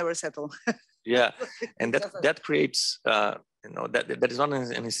 they will never settle. Yeah, and that creates, that is not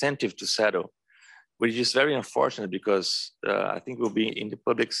an incentive to settle, which is very unfortunate because I think it will be in the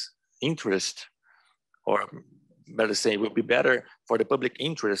public's interest, or better say, it would be better for the public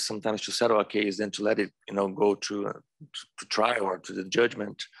interest sometimes to settle a case than to let it, go to trial or to the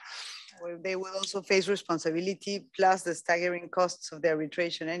judgment. Well, they will also face responsibility plus the staggering costs of the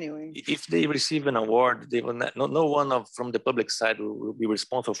arbitration anyway. If they receive an award, they will not, no one from the public side will be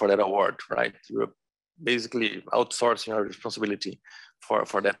responsible for that award, right? You're basically outsourcing your responsibility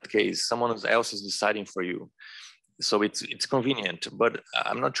for that case. Someone else is deciding for you. So it's convenient, but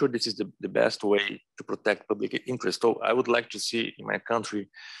I'm not sure this is the best way to protect public interest. So I would like to see in my country,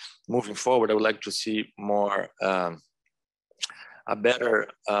 moving forward, I would like to see more, a better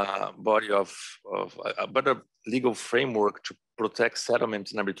body of a better legal framework to protect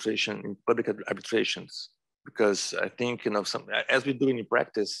settlements and arbitration in public arbitrations. Because I think, as we do in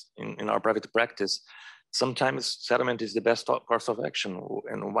practice, in our private practice, sometimes settlement is the best course of action.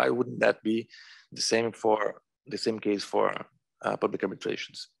 And why wouldn't that be the same case for public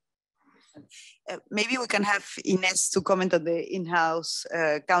arbitrations? Maybe we can have Ines to comment on the in-house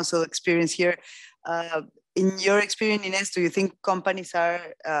counsel experience here. In your experience, Ines, do you think companies are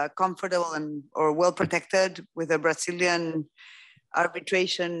comfortable or well protected with the Brazilian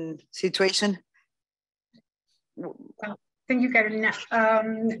arbitration situation? Thank you, Carolina.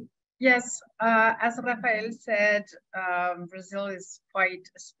 Yes, as Rafael said, Brazil is quite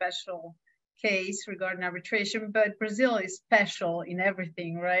a special case regarding arbitration, but Brazil is special in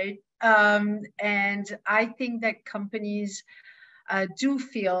everything, right? And I think that companies do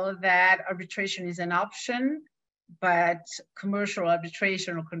feel that arbitration is an option, but commercial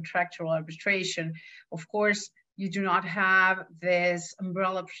arbitration or contractual arbitration, of course, you do not have this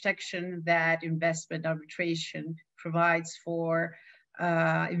umbrella protection that investment arbitration provides for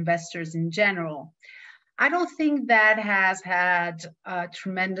investors in general. I don't think that has had a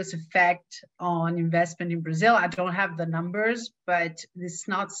tremendous effect on investment in Brazil. I don't have the numbers, but it's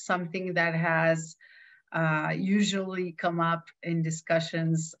not something that has usually come up in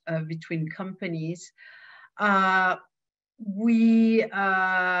discussions between companies. We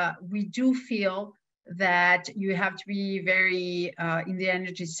do feel that you have to be very, in the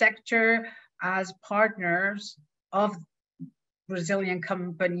energy sector, as partners of Brazilian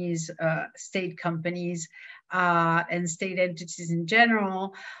companies, state companies, and state entities in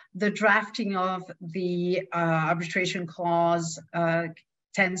general. The drafting of the arbitration clause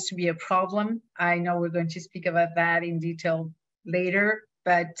tends to be a problem. I know we're going to speak about that in detail later,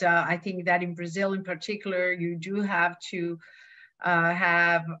 but I think that in Brazil in particular, you do have to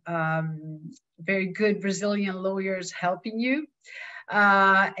have very good Brazilian lawyers helping you.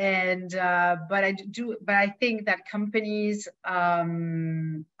 But I think that companies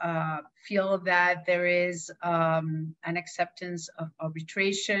feel that there is an acceptance of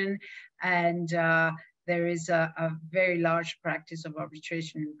arbitration, and there is a very large practice of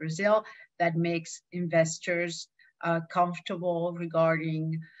arbitration in Brazil that makes investors comfortable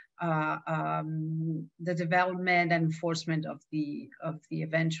regarding the development and enforcement of the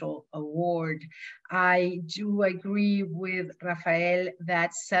eventual award. I do agree with Rafael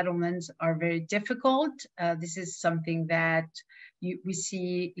that settlements are very difficult. This is something that we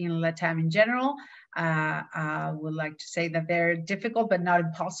see in LatAm in general. I would like to say that they're difficult, but not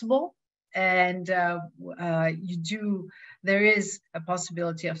impossible. And there is a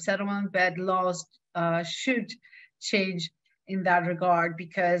possibility of settlement, but laws should change in that regard,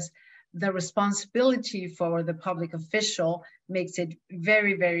 because the responsibility for the public official makes it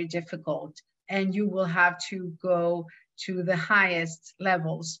very, very difficult. And you will have to go to the highest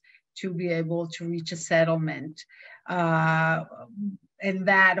levels to be able to reach a settlement. And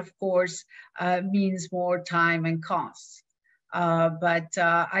that, of course, means more time and costs. But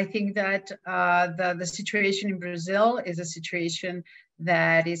I think that the situation in Brazil is a situation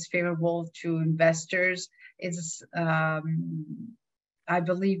that is favorable to investors. I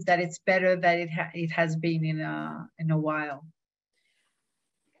believe that it's better than it has been in a while.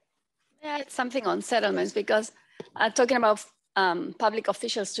 Yeah, it's something on settlements, because talking about public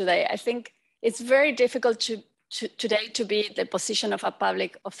officials today, I think it's very difficult today to be the position of a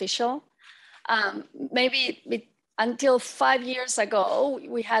public official. Maybe until 5 years ago,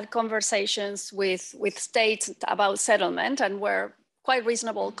 we had conversations with states about settlement, and were quite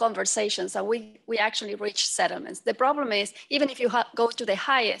reasonable conversations, and we actually reached settlements. The problem is, even if you go to the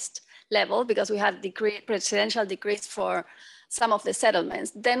highest level, because we have presidential decrees for some of the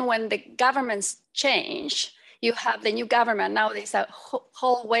settlements, then when the governments change, you have the new government, now there's a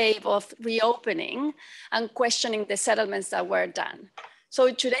whole wave of reopening and questioning the settlements that were done. So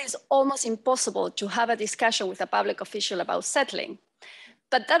today it's almost impossible to have a discussion with a public official about settling.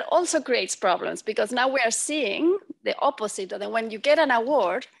 But that also creates problems, because now we are seeing the opposite. When you get an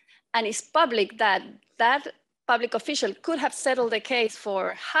award and it's public that that public official could have settled the case for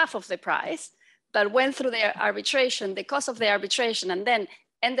half of the price, but went through the arbitration, the cost of the arbitration, and then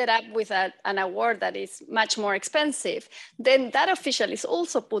ended up with an award that is much more expensive, then that official is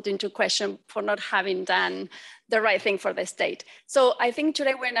also put into question for not having done the right thing for the state. So I think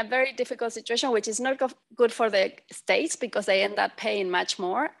today we're in a very difficult situation, which is not good for the states because they end up paying much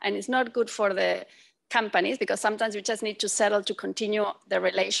more, and it's not good for the companies because sometimes you just need to settle to continue the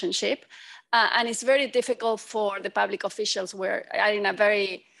relationship. And it's very difficult for the public officials who are in a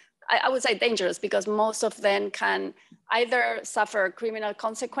very, I would say dangerous, because most of them can either suffer criminal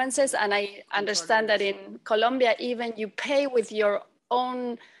consequences. And I understand that in Colombia, even you pay with your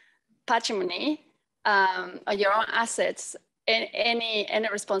own patrimony, or your own assets, any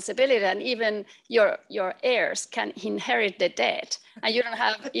responsibility, and even your heirs can inherit the debt, and you don't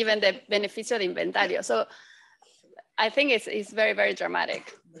have even the beneficio de inventario. So I think it's very, very dramatic.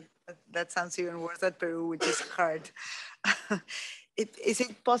 That sounds even worse than Peru, which is hard. Is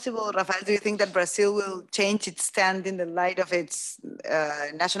it possible, Rafael, do you think that Brazil will change its stand in the light of its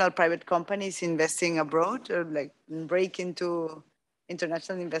national private companies investing abroad, or like break into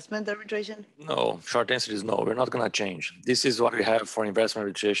international investment arbitration? No, short answer is no, we're not going to change. This is what we have for investment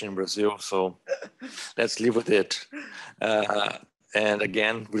arbitration in Brazil, so let's live with it. And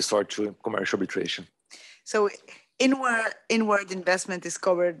again, resort to commercial arbitration. So inward investment is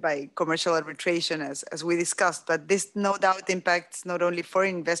covered by commercial arbitration, as we discussed, but this no doubt impacts not only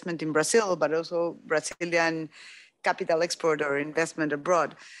foreign investment in Brazil, but also Brazilian capital export or investment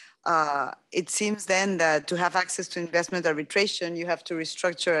abroad. It seems then that to have access to investment arbitration, you have to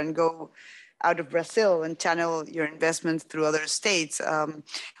restructure and go out of Brazil and channel your investments through other states.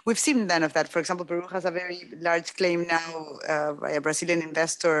 We've seen none of that. For example, Peru has a very large claim now by a Brazilian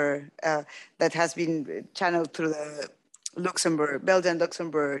investor that has been channeled through the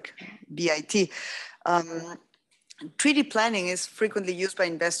Belgian-Luxembourg BIT. Treaty planning is frequently used by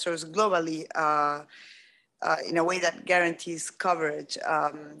investors globally in a way that guarantees coverage.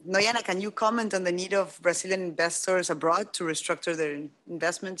 NYAW, can you comment on the need of Brazilian investors abroad to restructure their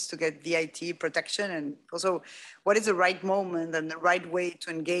investments to get VIT protection? And also, what is the right moment and the right way to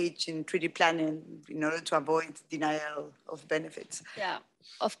engage in treaty planning in order to avoid denial of benefits? Yeah,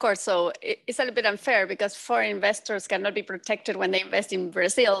 of course. So it's a little bit unfair because foreign investors cannot be protected when they invest in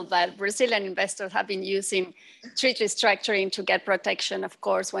Brazil, but Brazilian investors have been using treaty structuring to get protection, of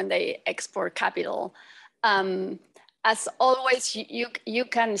course, when they export capital. As always, you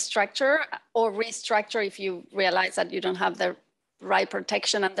can structure or restructure if you realize that you don't have the right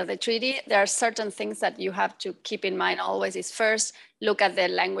protection under the treaty. There are certain things that you have to keep in mind always. Is first, look at the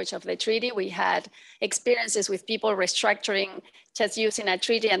language of the treaty. We had experiences with people restructuring just using a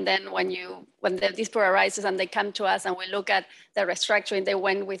treaty, and then when the dispute arises and they come to us and we look at the restructuring, they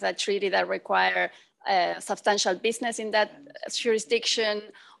went with a treaty that require substantial business in that jurisdiction,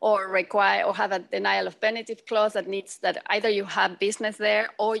 or require or have a denial of benefit clause that needs that either you have business there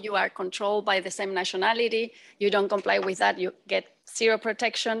or you are controlled by the same nationality. You don't comply with that, you get zero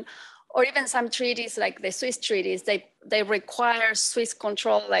protection. Or even some treaties like the Swiss treaties, they require Swiss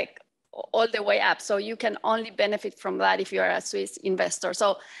control like all the way up. So you can only benefit from that if you are a Swiss investor.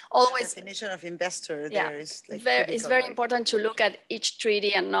 So always— the definition of investor there is like it's very important to look at each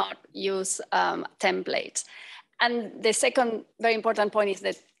treaty and not use templates. And the second very important point is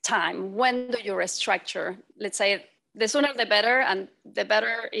the time. When do you restructure? Let's say the sooner the better, and the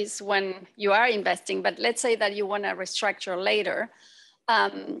better is when you are investing. But let's say that you want to restructure later.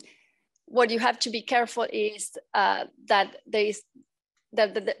 What you have to be careful is that there is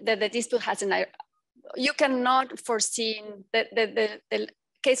the dispute has you cannot foresee the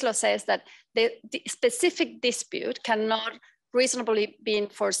case law says that the specific dispute cannot reasonably be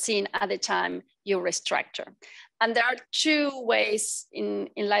foreseen at the time you restructure. And there are two ways in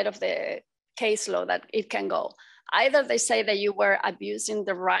light of the case law that it can go. Either they say that you were abusing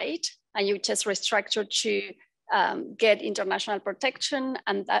the right and you just restructure to get international protection,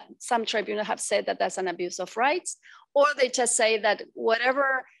 and that some tribunals have said that that's an abuse of rights, or they just say that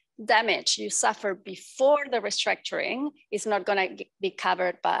whatever damage you suffer before the restructuring is not going to be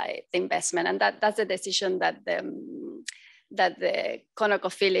covered by the investment. And that's the decision that the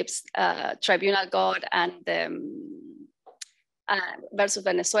ConocoPhillips tribunal got and versus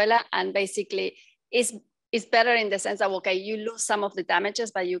Venezuela. And basically is better in the sense that, okay, you lose some of the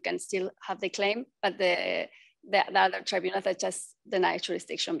damages, but you can still have the claim. But the other tribunals that just deny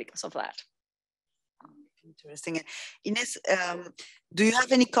jurisdiction because of that. Interesting. Ines, do you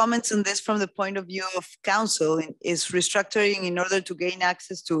have any comments on this from the point of view of counsel? Is restructuring in order to gain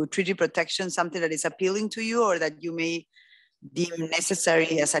access to treaty protection something that is appealing to you, or that you may deem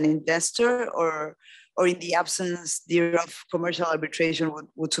necessary as an investor, or or in the absence thereof, commercial arbitration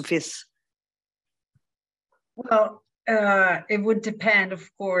would suffice? Well, it would depend, of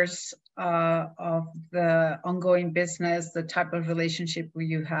course, of the ongoing business, the type of relationship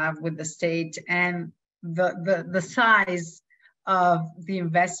you have with the state, and the size of the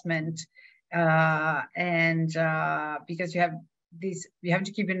investment. Because you have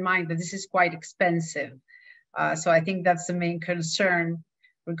to keep in mind that this is quite expensive. So I think that's the main concern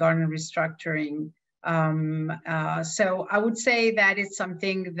regarding restructuring. So I would say that it's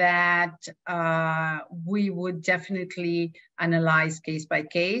something that we would definitely analyze case by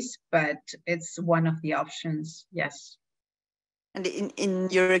case, but it's one of the options, yes. And in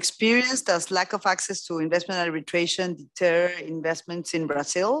your experience, does lack of access to investment arbitration deter investments in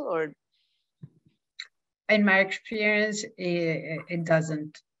Brazil, or? In my experience, it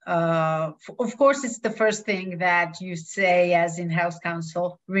doesn't. Of course, it's the first thing that you say as in-house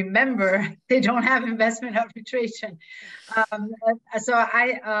counsel. Remember, they don't have investment arbitration.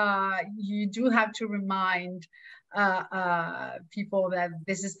 You do have to remind people that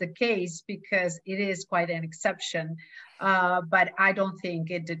this is the case because it is quite an exception. But I don't think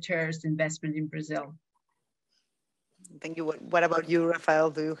it deters investment in Brazil. Thank you. What about you,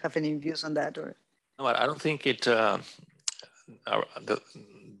 Rafael? Do you have any views on that? Or? No, I don't think it.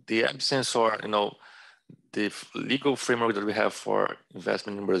 The absence or the legal framework that we have for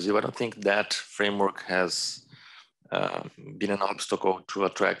investment in Brazil, I don't think that framework has been an obstacle to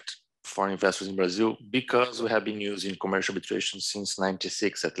attract foreign investors in Brazil because we have been using commercial arbitration since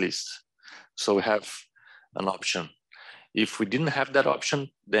 '96 at least. So we have an option. If we didn't have that option,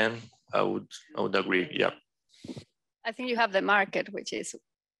 then I would agree. Yeah. I think you have the market, which is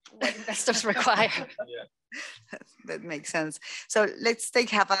what investors require. Yeah. That makes sense. So let's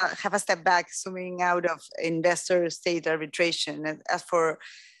have a step back, zooming out of investor-state arbitration. And as for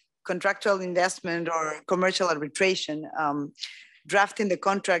contractual investment or commercial arbitration, drafting the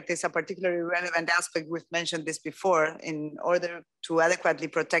contract is a particularly relevant aspect. We've mentioned this before, in order to adequately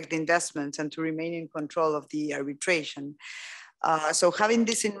protect the investments and to remain in control of the arbitration. So having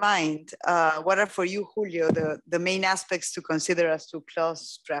this in mind, what are for you, Julio, the main aspects to consider as to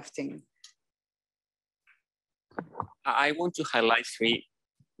clause drafting? I want to highlight three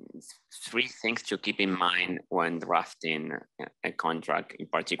things to keep in mind when drafting a contract, in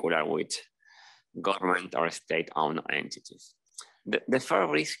particular with government or state-owned entities. The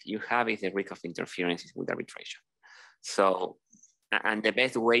first risk you have is the risk of interferences with arbitration. So, and the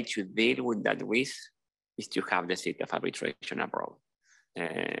best way to deal with that risk is to have the seat of arbitration abroad,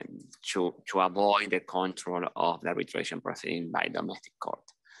 to avoid the control of the arbitration proceeding by domestic court.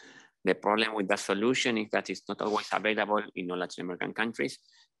 The problem with that solution is that it's not always available in all Latin American countries.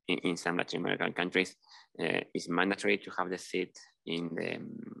 In some Latin American countries, it's mandatory to have the seat in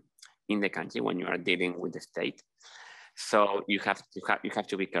the country when you are dealing with the state. So you have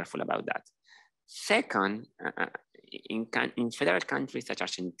to be careful about that. Second, in federal countries such as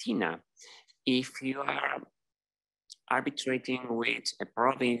Argentina, if you are arbitrating with a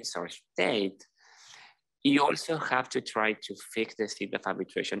province or state, you also have to try to fix the seat of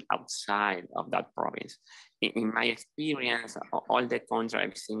arbitration outside of that province. In my experience, all the contracts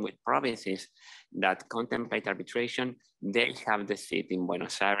I've seen with provinces that contemplate arbitration, they have the seat in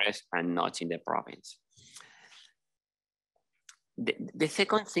Buenos Aires and not in the province. The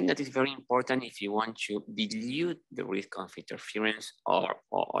second thing that is very important if you want to dilute the risk of interference or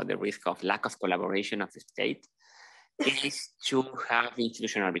the risk of lack of collaboration of the state is to have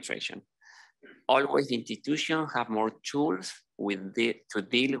institutional arbitration. Always institutions have more tools to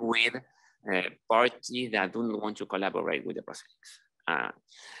deal with parties that don't want to collaborate with the proceedings.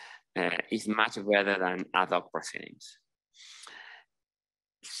 It's much better than ad hoc proceedings.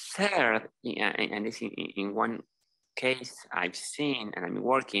 Third, and this in one case I've seen and I'm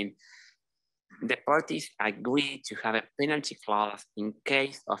working, the parties agree to have a penalty clause in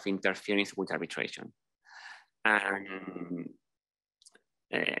case of interference with arbitration. And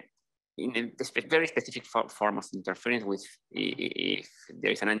in a very specific form of interference with, if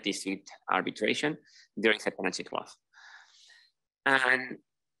there is an anti-suit arbitration, there is a penalty clause. And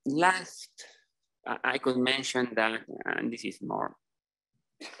last, I could mention that, and this is more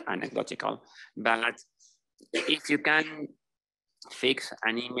anecdotal, but if you can fix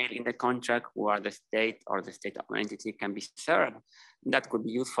an email in the contract where the state or the state entity can be served, that could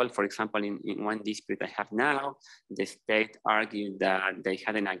be useful. For example, in one dispute I have now, the state argued that they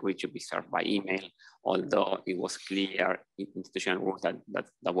hadn't agreed to be served by email, although it was clear in institutional rules that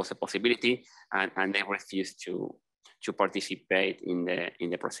was a possibility, and they refused to participate in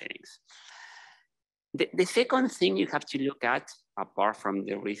the proceedings. The second thing you have to look at, apart from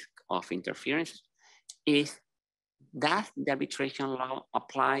the risk of interference, is, does the arbitration law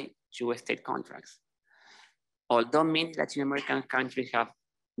apply to state contracts? Although many Latin American countries have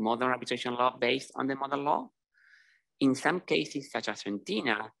modern arbitration law based on the modern law, in some cases, such as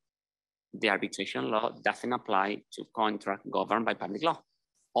Argentina, the arbitration law doesn't apply to contract governed by public law,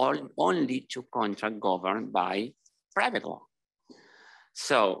 only to contract governed by private law.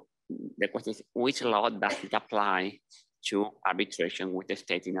 So the question is, which law does it apply to arbitration with the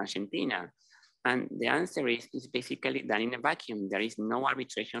state in Argentina? And the answer is basically done in a vacuum. There is no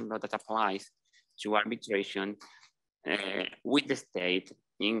arbitration law that applies to arbitration with the state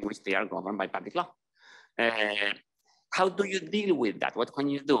in which they are governed by public law. How do you deal with that? What can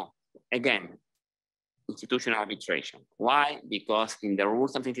you do? Again, institutional arbitration. Why? Because in the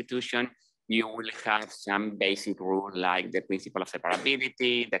rules of the institution, you will have some basic rules like the principle of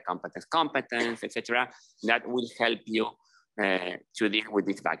separability, the competence, etc., that will help you to deal with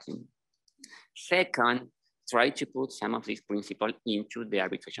this vacuum. Second, try to put some of these principles into the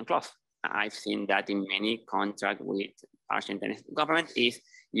arbitration clause. I've seen that in many contracts with Argentine government is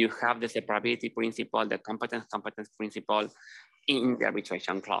you have the separability principle, the competence principle in the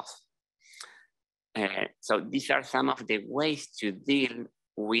arbitration clause. So these are some of the ways to deal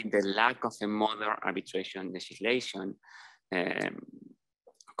with the lack of a modern arbitration legislation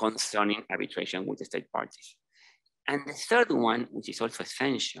concerning arbitration with the state parties. And the third one, which is also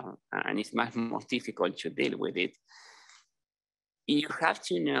essential, and it's much more difficult to deal with it, you have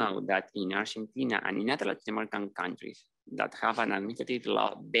to know that in Argentina and in other Latin American countries that have an administrative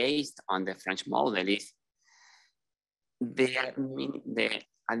law based on the French model is the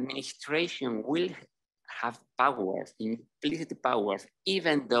administration will have powers, implicit powers,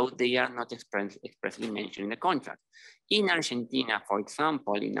 even though they are not expressly mentioned in the contract. In Argentina, for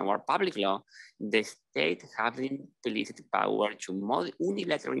example, in our public law, the state has the implicit power to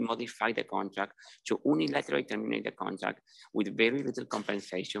unilaterally modify the contract, to unilaterally terminate the contract with very little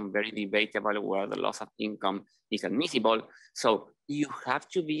compensation, very debatable where the loss of income is admissible. So you have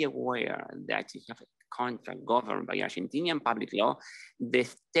to be aware that you have a contract governed by Argentinian public law, the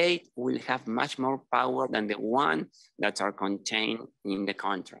state will have much more power than the one that are contained in the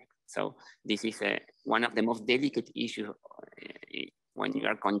contract. So this is one of the most delicate issues when you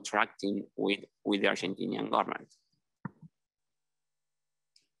are contracting with the Argentinian government.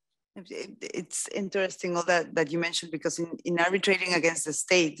 It's interesting all that you mentioned, because in arbitrating against the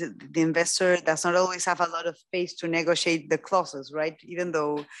state, the investor does not always have a lot of space to negotiate the clauses, right? Even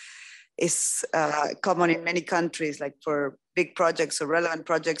though it's common in many countries, like for big projects or relevant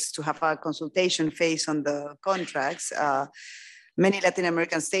projects, to have a consultation phase on the contracts. Many Latin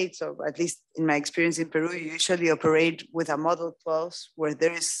American states, or at least in my experience in Peru, usually operate with a model clause where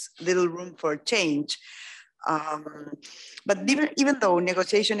there is little room for change. But even though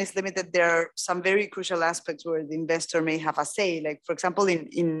negotiation is limited, there are some very crucial aspects where the investor may have a say. Like, for example,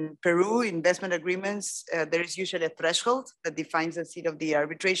 in Peru, investment agreements, there is usually a threshold that defines the seat of the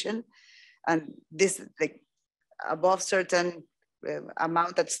arbitration. And this, like, above certain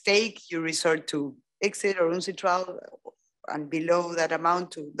amount at stake, you resort to exit or uncitral, and below that amount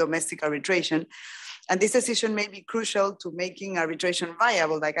to domestic arbitration. And this decision may be crucial to making arbitration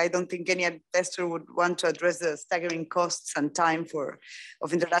viable. Like, I don't think any investor would want to address the staggering costs and time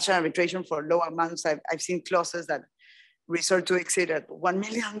of international arbitration for low amounts. I've seen clauses that resort to exit at $1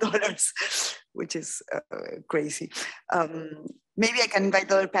 million, which is crazy. Maybe I can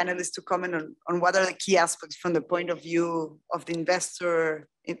invite other panelists to comment on what are the key aspects from the point of view of the investor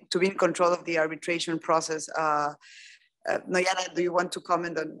to be in control of the arbitration process. NYAW, do you want to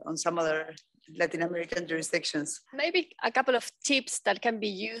comment on some other Latin American jurisdictions? Maybe a couple of tips that can be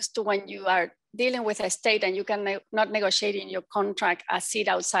used when you are dealing with a state and you can not negotiate in your contract a seat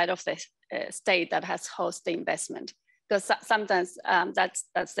outside of the state that has hosted the investment. Because sometimes that's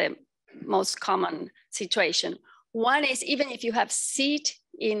the most common situation. One is, even if you have seat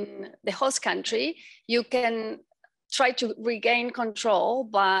in the host country, you can try to regain control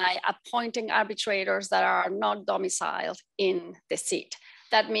by appointing arbitrators that are not domiciled in the seat.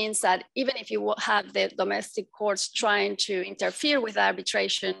 That means that even if you have the domestic courts trying to interfere with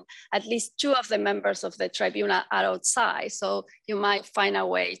arbitration, at least two of the members of the tribunal are outside. So you might find a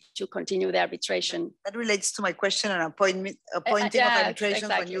way to continue the arbitration. That relates to my question on appointing of arbitration,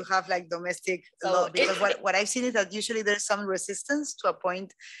 exactly. When you have like domestic law. Because what I've seen is that usually there's some resistance to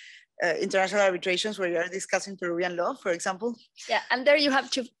appoint international arbitrations where you are discussing Peruvian law, for example. Yeah, and there you have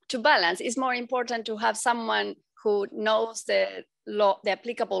to balance. It's more important to have someone who knows the law, the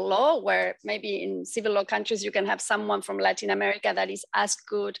applicable law, where maybe in civil law countries you can have someone from Latin America that is as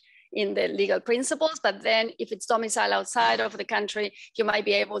good in the legal principles, but then if it's domiciled outside of the country, you might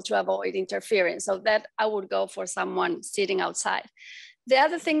be able to avoid interference. So that I would go for someone sitting outside. The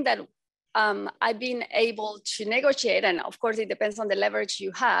other thing that I've been able to negotiate, and of course it depends on the leverage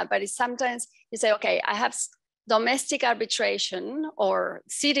you have, but it's sometimes you say, okay, I have domestic arbitration or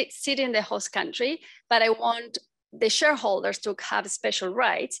sit in the host country, but I want the shareholders to have special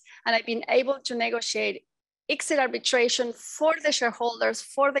rights. And I've been able to negotiate exit arbitration for the shareholders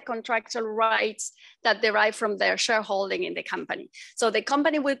for the contractual rights that derive from their shareholding in the company. So the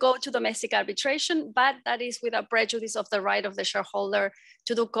company will go to domestic arbitration, but that is without prejudice of the right of the shareholder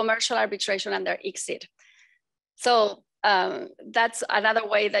to do commercial arbitration under exit. So that's another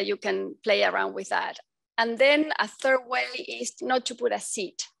way that you can play around with that. And then a third way is not to put a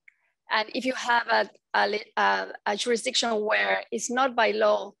seat. And if you have a jurisdiction where it's not by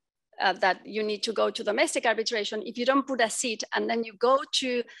law that you need to go to domestic arbitration, if you don't put a seat and then you go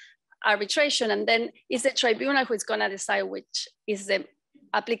to arbitration, and then it's the tribunal who is going to decide which is the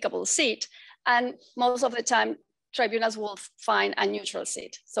applicable seat. And most of the time, tribunals will find a neutral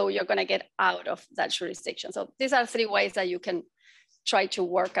seat. So you're going to get out of that jurisdiction. So these are three ways that you can try to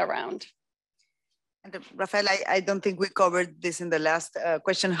work around. And Rafael, I don't think we covered this in the last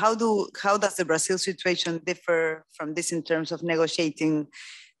question. How does the Brazil situation differ from this in terms of negotiating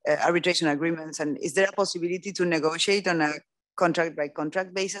arbitration agreements? And is there a possibility to negotiate on a contract by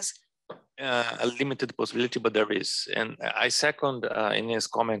contract basis? A limited possibility, but there is. And I second Inês'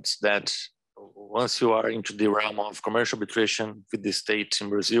 comments that once you are into the realm of commercial arbitration with the state in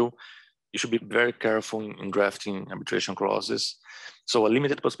Brazil, you should be very careful in drafting arbitration clauses. So a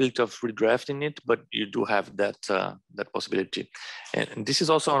limited possibility of redrafting it, but you do have that possibility. And this is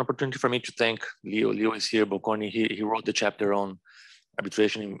also an opportunity for me to thank Leo. Leo is here, Bocconi. He wrote the chapter on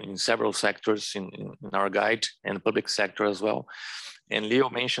arbitration in several sectors in our guide, and public sector as well. And Leo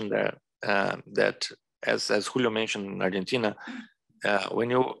mentioned that as Julio mentioned in Argentina, when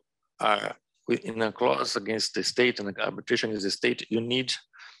you are in a clause against the state and the arbitration is the state, you need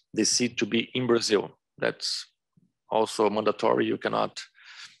the seat to be in Brazil. That's also mandatory. You cannot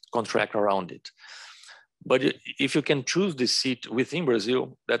contract around it. But if you can choose the seat within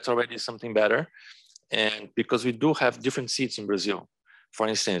Brazil, that's already something better. And because we do have different seats in Brazil. For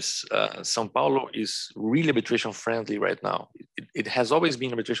instance, São Paulo is really arbitration friendly right now. It has always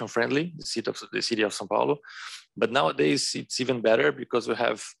been arbitration friendly, the city of São Paulo. But nowadays it's even better because we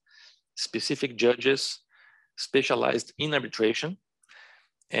have specific judges specialized in arbitration.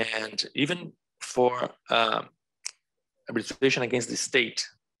 And even for arbitration against the state.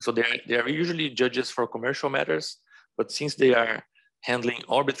 So they are usually judges for commercial matters, but since they are handling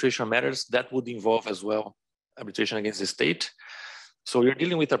arbitration matters, that would involve as well arbitration against the state. So you're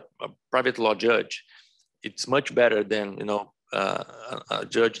dealing with a private law judge. It's much better than a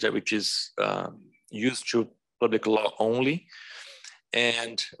judge which is used to public law only.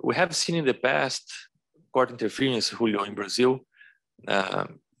 And we have seen in the past court interference, Julio, in Brazil,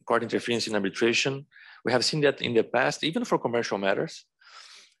 court interference in arbitration. We have seen that in the past, even for commercial matters.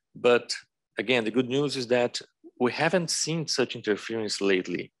 But again, the good news is that we haven't seen such interference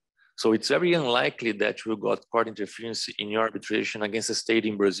lately. So it's very unlikely that you got court interference in your arbitration against a state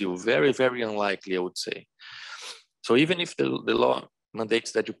in Brazil. Very, very unlikely, I would say. So even if the law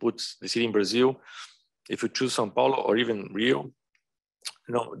mandates that you put the city in Brazil, if you choose São Paulo or even Rio,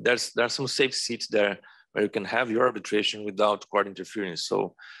 there are some safe seats there where you can have your arbitration without court interference.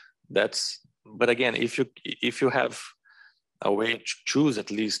 So but again, if you have a way to choose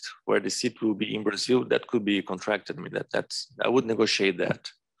at least where the seat will be in Brazil, that could be contracted. I mean, I would negotiate that.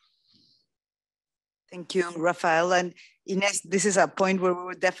 Thank you, Rafael. And Inês, this is a point where we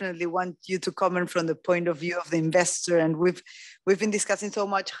would definitely want you to comment from the point of view of the investor. And we've been discussing so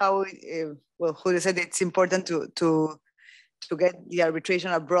much how, Julio said it's important to get the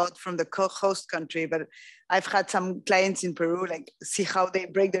arbitration abroad from the host country. But I've had some clients in Peru, see how they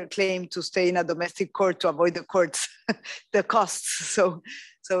break their claim to stay in a domestic court to avoid the courts, the costs. So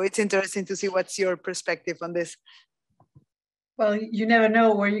it's interesting to see what's your perspective on this. Well, you never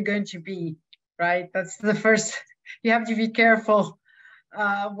know where you're going to be, right? That's the first, you have to be careful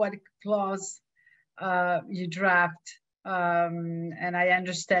what clause you draft. And I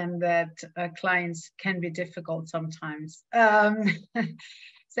understand that clients can be difficult sometimes.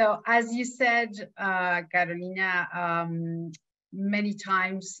 So as you said, Carolina, many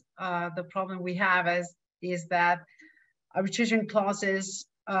times the problem we have is that arbitration clauses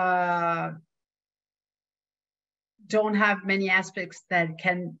don't have many aspects that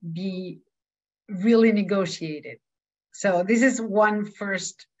can be really negotiated. So this is one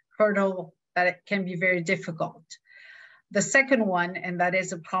first hurdle that it can be very difficult. the second one, and that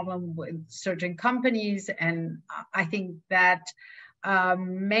is a problem with certain companies. And I think that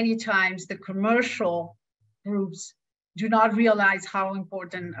many times the commercial groups do not realize how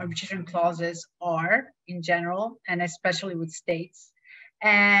important arbitration clauses are in general, and especially with states.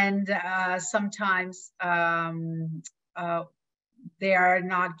 And sometimes they are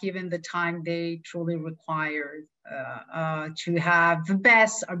not given the time they truly require to have the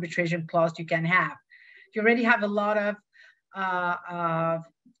best arbitration clause you can have. You already have a lot of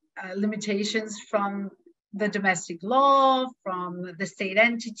limitations from the domestic law, from the state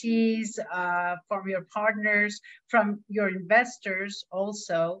entities, from your partners, from your investors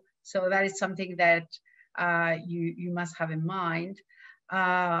also. So that is something that you must have in mind.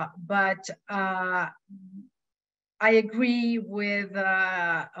 But I agree with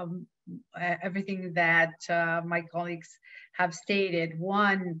everything that my colleagues have stated.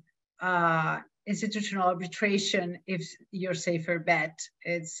 One, institutional arbitration is your safer bet.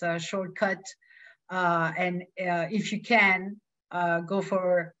 It's a shortcut. And if you can, go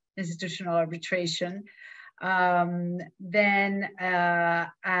for institutional arbitration. Then,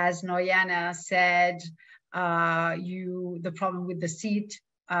 as Noyana said, the problem with the seat,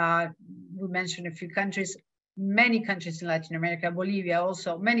 we mentioned a few countries, many countries in Latin America, Bolivia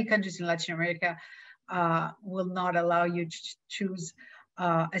also, many countries in Latin America will not allow you to choose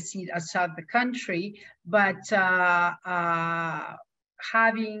a seat outside the country, but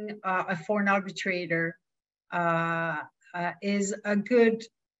having a foreign arbitrator is a good,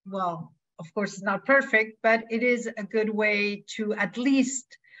 well, of course it's not perfect, but it is a good way to at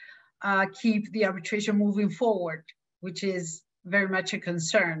least keep the arbitration moving forward, which is very much a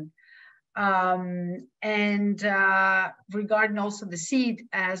concern. And regarding also the seat,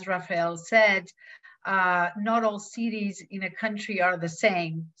 as Rafael said, not all cities in a country are the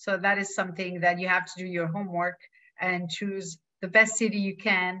same. So that is something that you have to do your homework and choose the best city you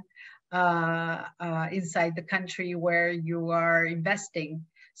can inside the country where you are investing.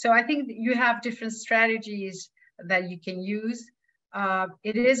 So I think you have different strategies that you can use.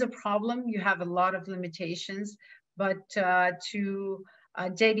 It is a problem. You have a lot of limitations, but to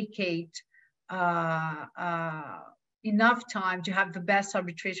dedicate enough time to have the best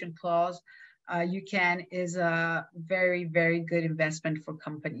arbitration clause you can is a very, very good investment for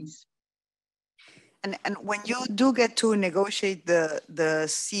companies. And when you do get to negotiate the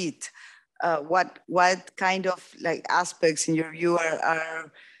seat, what kind of like aspects in your view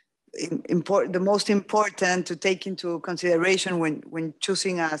are the most important to take into consideration when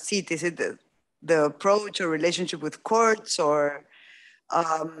choosing a seat? Is it the approach or relationship with courts, or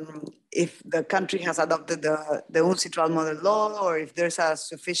if the country has adopted the UNCITRAL model law, or if there's a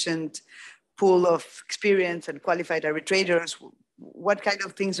sufficient pool of experience and qualified arbitrators? What kind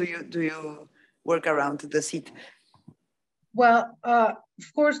of things do you work around the seat? Well,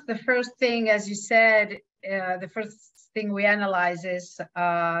 of course, the first thing, as you said, the first thing we analyze is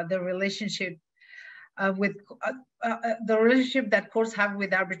the relationship with the relationship that courts have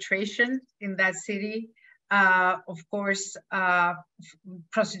with arbitration in that city. Of course,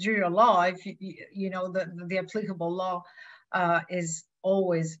 procedural law, if you know the applicable law is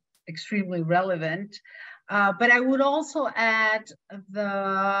always extremely relevant. But I would also add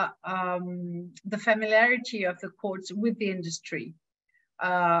the familiarity of the courts with the industry.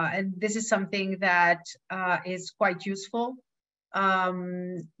 And this is something that is quite useful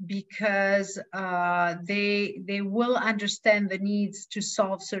because they will understand the needs to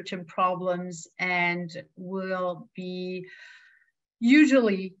solve certain problems and will be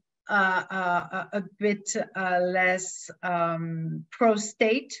usually a bit less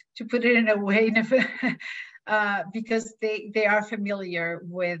pro-state, to put it in a way, because they are familiar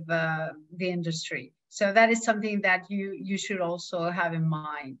with the industry. So that is something that you should also have in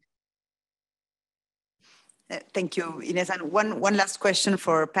mind. Thank you, Ines. And one last question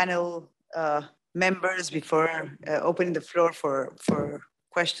for panel members before opening the floor for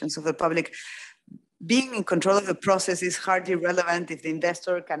questions of the public. Being in control of the process is hardly relevant if the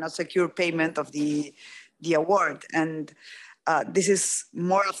investor cannot secure payment of the award. And this is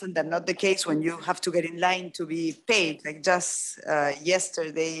more often than not the case when you have to get in line to be paid. Like just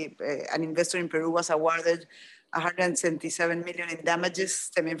yesterday, an investor in Peru was awarded 177 million in damages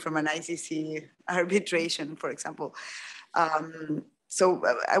stemming from an ICC arbitration, for example. So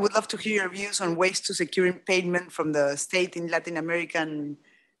I would love to hear your views on ways to secure payment from the state in Latin American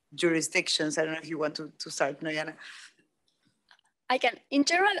jurisdictions. I don't know if you want to start, Noyana. I can. In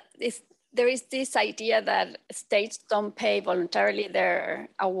general, there is this idea that states don't pay voluntarily their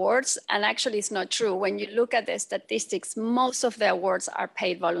awards, and actually it's not true. When you look at the statistics, most of the awards are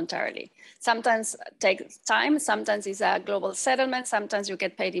paid voluntarily. Sometimes it takes time, sometimes it's a global settlement, sometimes you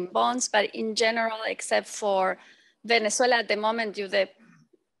get paid in bonds, but in general, except for Venezuela at the moment, due to the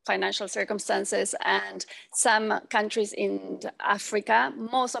financial circumstances, and some countries in Africa,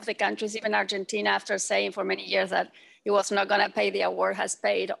 most of the countries, even Argentina, after saying for many years that it was not going to pay the award, has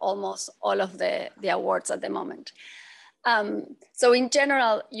paid almost all of the awards at the moment. So in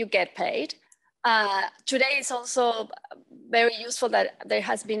general, you get paid. Today it's also very useful that there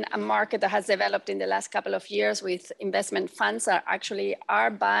has been a market that has developed in the last couple of years with investment funds that actually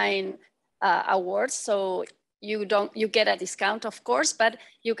are buying awards. So you get a discount, of course, but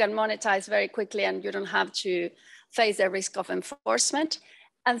you can monetize very quickly and you don't have to face the risk of enforcement.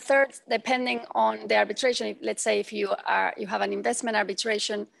 And third, depending on the arbitration, let's say if you have an investment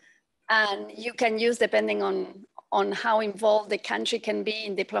arbitration, and you can use, depending on how involved the country can be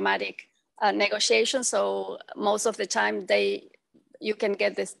in diplomatic negotiations. So most of the time you can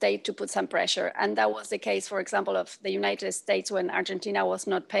get the state to put some pressure. And that was the case, for example, of the United States when Argentina was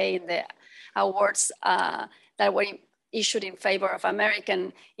not paying the awards that were issued in favor of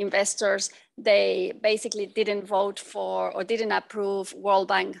American investors. They basically didn't vote for or didn't approve World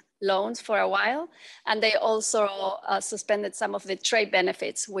Bank loans for a while. And they also suspended some of the trade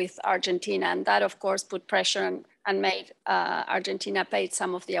benefits with Argentina. And that, of course, put pressure and made Argentina pay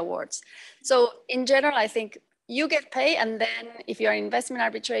some of the awards. So in general, I think you get paid. And then if you're in investment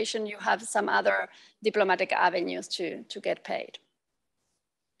arbitration, you have some other diplomatic avenues to get paid.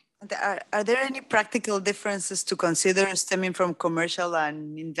 Are there any practical differences to consider stemming from commercial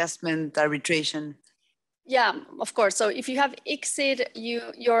and investment arbitration? Yeah, of course. So if you have ICSID,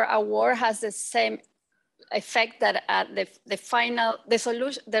 your award has the same effect that at the final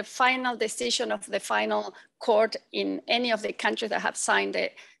decision of the final court in any of the countries that have signed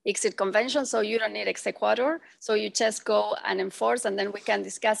the ICSID convention. So you don't need exequatur. So you just go and enforce, and then we can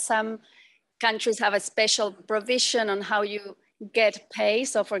discuss. Some countries have a special provision on how you get paid.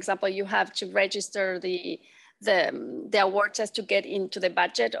 So for example, you have to register the award just to get into the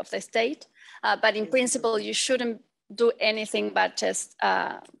budget of the state. But in principle, you shouldn't do anything but just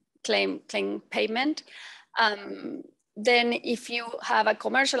claim payment. Then if you have a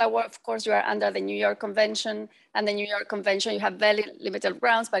commercial award, of course, you are under the New York Convention, and the New York Convention, you have very limited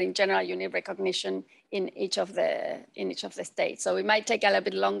grounds, but in general, you need recognition in each of the states. So it might take a little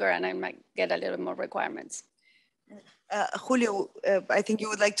bit longer, and I might get a little more requirements. Julio, I think you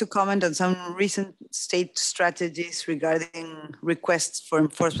would like to comment on some recent state strategies regarding requests for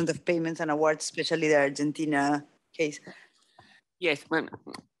enforcement of payments and awards, especially the Argentina case. Yes, well,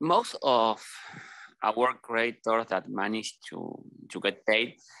 most of award creditors that managed to get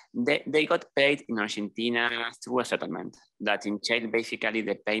paid, they got paid in Argentina through a settlement that entailed basically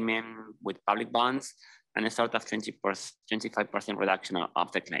the payment with public bonds and a sort of 25% reduction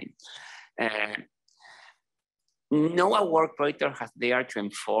of the claim. No award creditor has dared to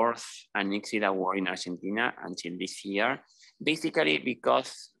enforce an ICSID award in Argentina until this year, basically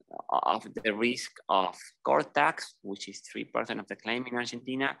because of the risk of court tax, which is 3% of the claim in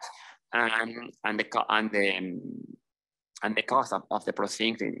Argentina, and the cost of the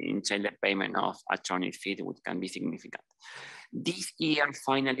proceedings entail the payment of attorney fees, which can be significant. This year,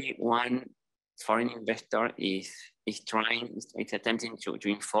 finally, one foreign investor is attempting to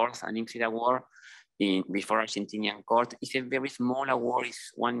enforce an ICSID award before Argentinian court. It's a very small award,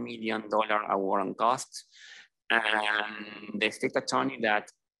 it's $1 million award on costs. And the state attorney that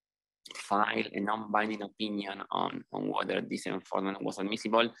filed a non-binding opinion on whether this enforcement was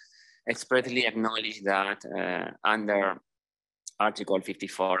admissible expressly acknowledged that under Article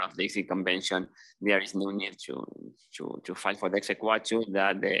 54 of the ICSID Convention, there is no need to file for the exequatur,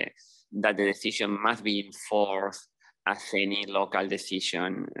 that the decision must be enforced as any local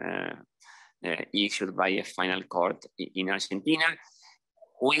decision issued by a final court in Argentina,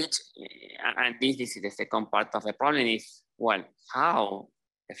 which, and this is the second part of the problem, is, well, how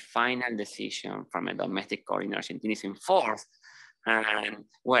a final decision from a domestic court in Argentina is enforced. And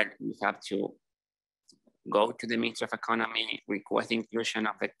well, you have to go to the Ministry of Economy, request inclusion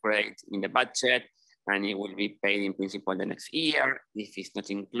of the credit in the budget, and it will be paid in principle the next year. If it's not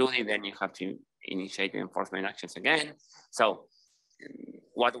included, then you have to initiate the enforcement actions again. So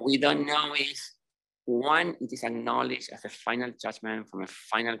what we don't know is, one, it is acknowledged as a final judgment from a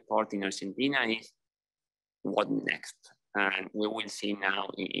final court in Argentina, is what next? And we will see now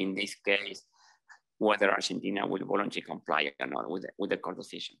in this case whether Argentina will voluntarily comply or not with the court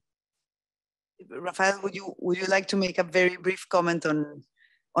decision. Rafael, would you like to make a very brief comment on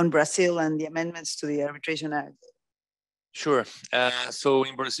on Brazil and the amendments to the Arbitration Act? Sure. So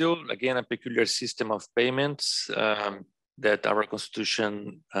in Brazil, again, a peculiar system of payments that our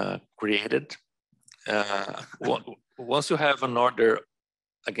constitution created. Once you have an order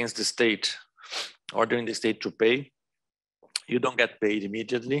against the state, ordering the state to pay, you don't get paid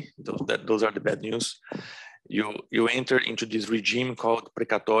immediately. Those are the bad news. You enter into this regime called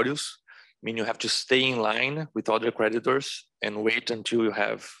precatórios, meaning you have to stay in line with other creditors and wait until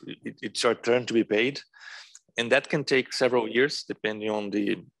it's your turn to be paid. And that can take several years, depending on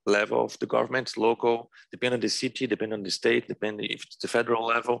the level of the government, local, depending on the city, depending on the state, depending if it's the federal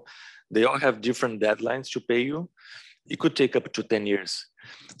level. They all have different deadlines to pay you. It could take up to 10 years.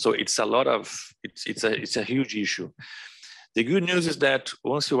 So it's a huge issue. The good news is that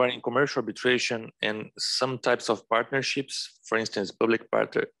once you are in commercial arbitration and some types of partnerships, for instance,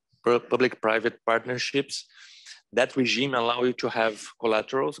 public-private partnerships, that regime allows you to have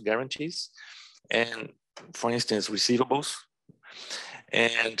collaterals, guarantees, and for instance, receivables.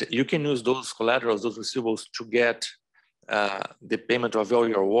 And you can use those collaterals, those receivables to get the payment of all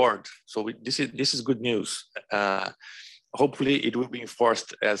your award. So this is good news. Hopefully it will be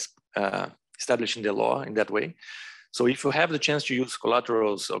enforced as established in the law in that way. So if you have the chance to use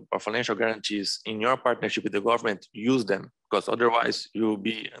collaterals or financial guarantees in your partnership with the government, use them, because otherwise you will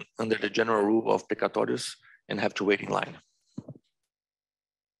be under the general rule of precatórios and have to wait in line.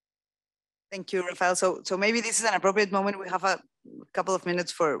 Thank you, Rafael. So maybe this is an appropriate moment. We have a couple of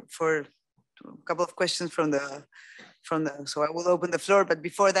minutes for a couple of questions from the, so I will open the floor. But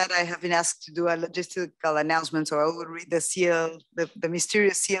before that, I have been asked to do a logistical announcement. So I will read the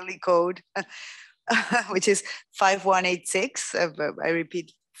mysterious CLE code, which is 5186. I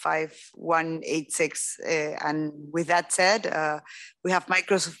repeat, 5186. And with that said, we have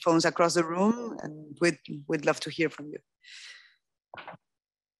microphones across the room, and we'd love to hear from you.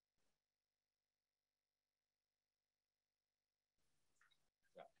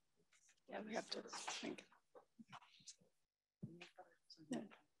 Yeah, we have to think.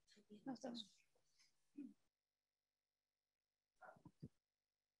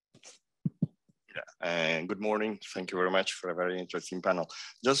 Yeah. Good morning. Thank you very much for a very interesting panel.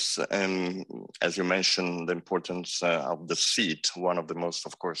 Just as you mentioned, the importance of the seat, one of the most,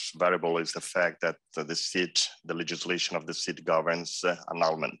 of course, variable is the fact that the legislation of the seat governs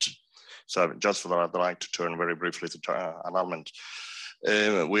annulment. So just I'd like to turn very briefly to annulment.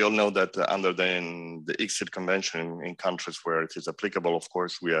 We all know that under the exit convention in countries where it is applicable, of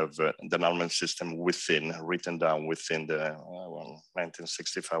course, we have the annulment system written down within the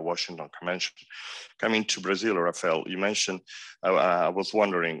 1965 Washington Convention. Coming to Brazil, Rafael, you mentioned, I was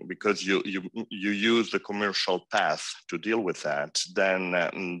wondering, because you use the commercial path to deal with that, then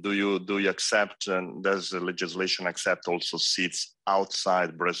do you accept, and does the legislation accept also seats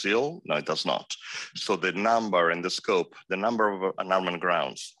outside Brazil? No, it does not. So the number and the scope, the number of annulment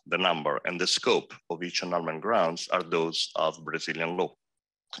grounds, the number and the scope of each annulment grounds are those of Brazilian law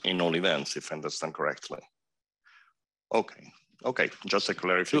in all events, if I understand correctly. Okay, just a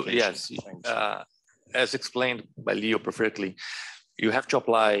clarification. Yes, as explained by Leo perfectly, you have to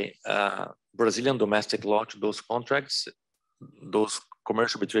apply Brazilian domestic law to those contracts, those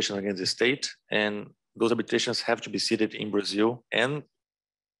commercial arbitrations against the state, and those arbitrations have to be seated in Brazil and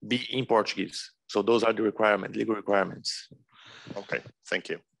be in Portuguese. So those are the legal requirements. Okay, thank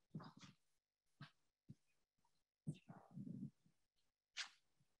you.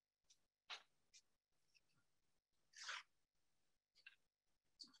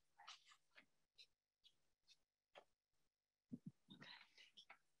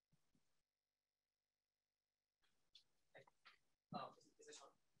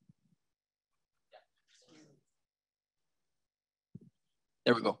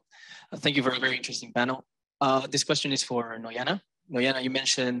 There we go. Thank you for a very interesting panel. This question is for NYAW. NYAW, you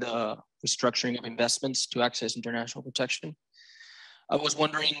mentioned restructuring of investments to access international protection. I was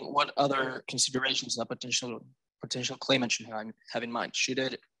wondering what other considerations that potential claimant should have in mind.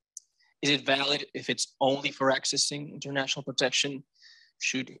 Is it valid if it's only for accessing international protection?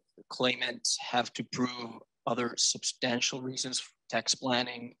 Should claimants have to prove other substantial reasons, tax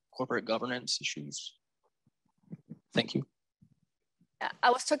planning, corporate governance issues? Thank you.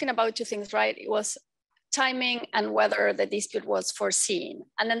 I was talking about two things, right? It was timing and whether the dispute was foreseen.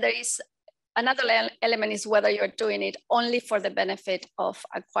 And then there is another element is whether you're doing it only for the benefit of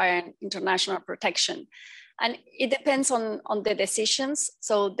acquiring international protection. And it depends on the decisions.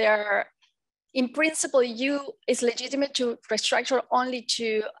 So there are, in principle, it's legitimate to restructure only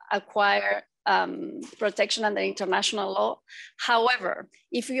to acquire protection under international law. However,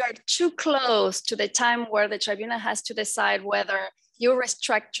 if you are too close to the time where the tribunal has to decide whether you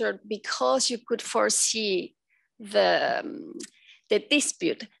restructured because you could foresee the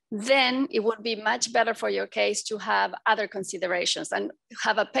dispute, then it would be much better for your case to have other considerations and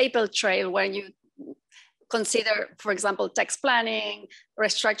have a paper trail where you consider, for example, tax planning,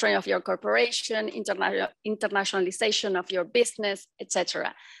 restructuring of your corporation, internationalization of your business,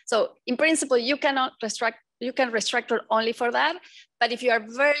 etc. So in principle, you cannot you can restructure only for that. But if you are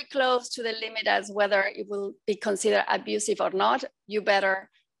very close to the limit as whether it will be considered abusive or not, you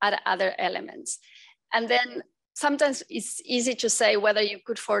better add other elements. And then sometimes it's easy to say whether you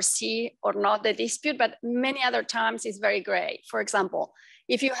could foresee or not the dispute, but many other times it's very gray. For example,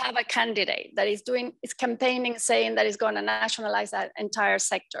 if you have a candidate that is campaigning saying that is going to nationalize that entire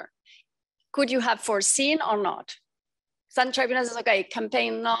sector, could you have foreseen or not? Some tribunals say, okay,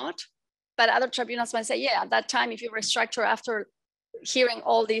 campaign not, but other tribunals might say, yeah, at that time, if you restructure after hearing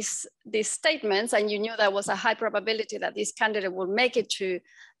all these statements and you knew there was a high probability that this candidate will make it to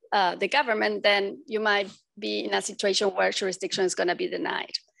the government, then you might be in a situation where jurisdiction is going to be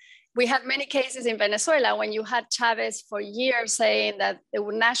denied. We had many cases in Venezuela when you had Chavez for years saying that they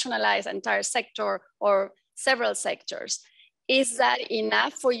would nationalize an entire sector or several sectors. Is that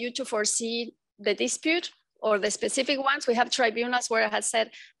enough for you to foresee the dispute or the specific ones? We have tribunals where it has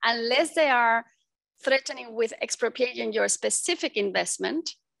said, unless they are threatening with expropriating your specific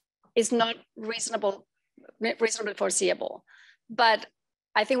investment, is not reasonably foreseeable. But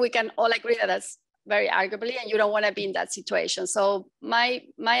I think we can all agree that that's very arguably, and you don't want to be in that situation. So my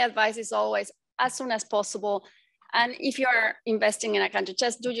advice is always as soon as possible. And if you're investing in a country,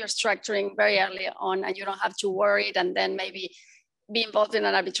 just do your structuring very early on, and you don't have to worry it and then maybe be involved in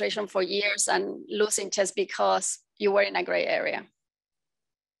an arbitration for years and losing just because you were in a gray area.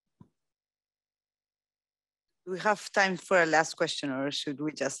 Do we have time for a last question, or should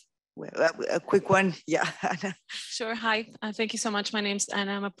we just a quick one? Yeah. Sure. Hi. Thank you so much. My name's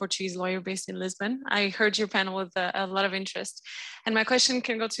Anna. I'm a Portuguese lawyer based in Lisbon. I heard your panel with a lot of interest. And my question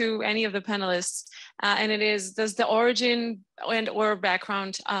can go to any of the panelists. And it is, does the origin and or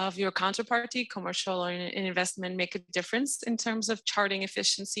background of your counterparty, commercial or in investment, make a difference in terms of charting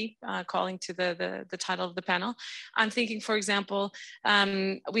efficiency, calling to the title of the panel? I'm thinking, for example,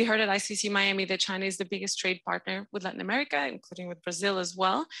 we heard at ICC Miami that China is the biggest trade partner with Latin America, including with Brazil as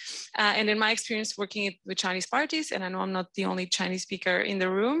well. And in my experience working with Chinese parties, and I know I'm not the only Chinese speaker in the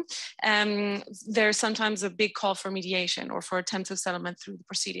room, there's sometimes a big call for mediation or for attempts of settlement through the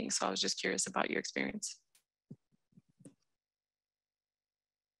proceedings. So I was just curious about your experience.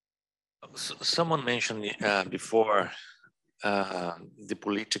 So someone mentioned before the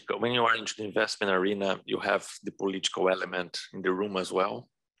political, when you are into the investment arena, you have the political element in the room as well.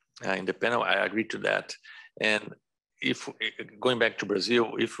 In the panel, I agree to that. And if going back to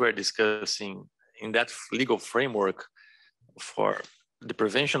Brazil, if we're discussing in that legal framework for the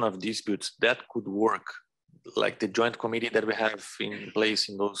prevention of disputes, that could work, like the joint committee that we have in place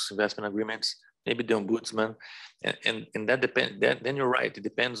in those investment agreements, maybe the ombudsman, and that depends. Then you're right. It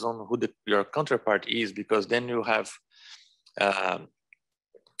depends on who your counterpart is, because then you have the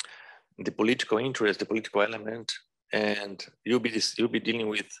political interest, the political element, and you'll be dealing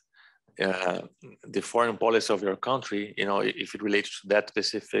with the foreign policy of your country. You know, if it relates to that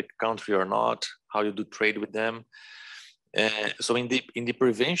specific country or not, how you do trade with them. So in the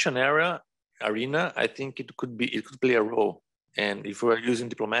prevention arena, I think it could play a role. And if we're using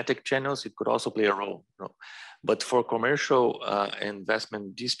diplomatic channels, it could also play a role. You know? But for commercial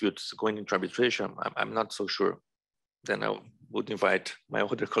investment disputes going into arbitration, I'm not so sure. Then I would invite my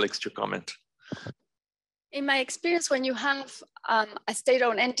other colleagues to comment. In my experience, when you have a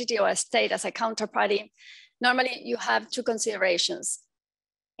state-owned entity or a state as a counterparty, normally you have two considerations.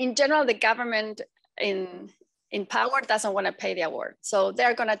 In general, the government in power doesn't want to pay the award. So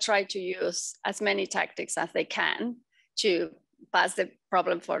they're going to try to use as many tactics as they can to pass the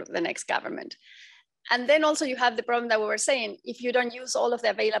problem for the next government. And then also you have the problem that we were saying, if you don't use all of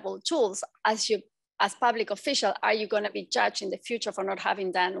the available tools as public official, are you going to be judged in the future for not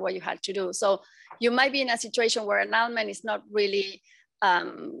having done what you had to do? So you might be in a situation where annulment is not really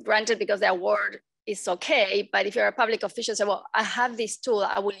granted because the award is okay, but if you're a public official, say, well, I have this tool,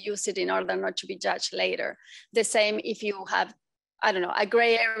 I will use it in order not to be judged later. The same if you have, I don't know, a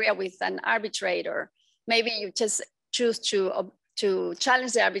gray area with an arbitrator, maybe you just choose to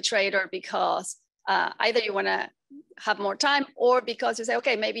challenge the arbitrator because either you want to have more time or because you say,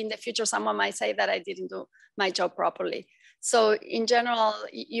 okay, maybe in the future someone might say that I didn't do my job properly. So in general,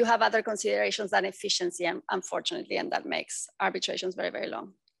 you have other considerations than efficiency, unfortunately, and that makes arbitrations very, very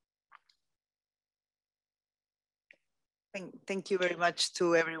long. Thank you very much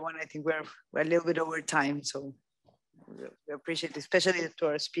to everyone. I think we're a little bit over time, so We appreciate it, especially to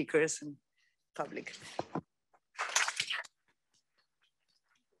our speakers and public.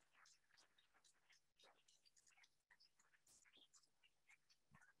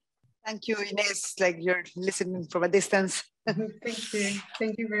 Thank you, Inés, like you're listening from a distance. Thank you.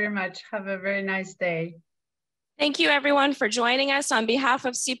 Thank you very much. Have a very nice day. Thank you everyone for joining us. On behalf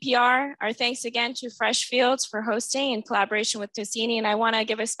of CPR, our thanks again to Fresh Fields for hosting in collaboration with Tosini. And I wanna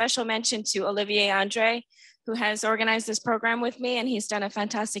give a special mention to Olivier Andre, who has organized this program with me, and he's done a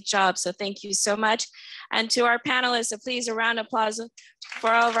fantastic job. So thank you so much. And to our panelists, so please a round of applause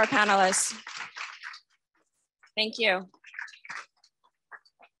for all of our panelists. Thank you.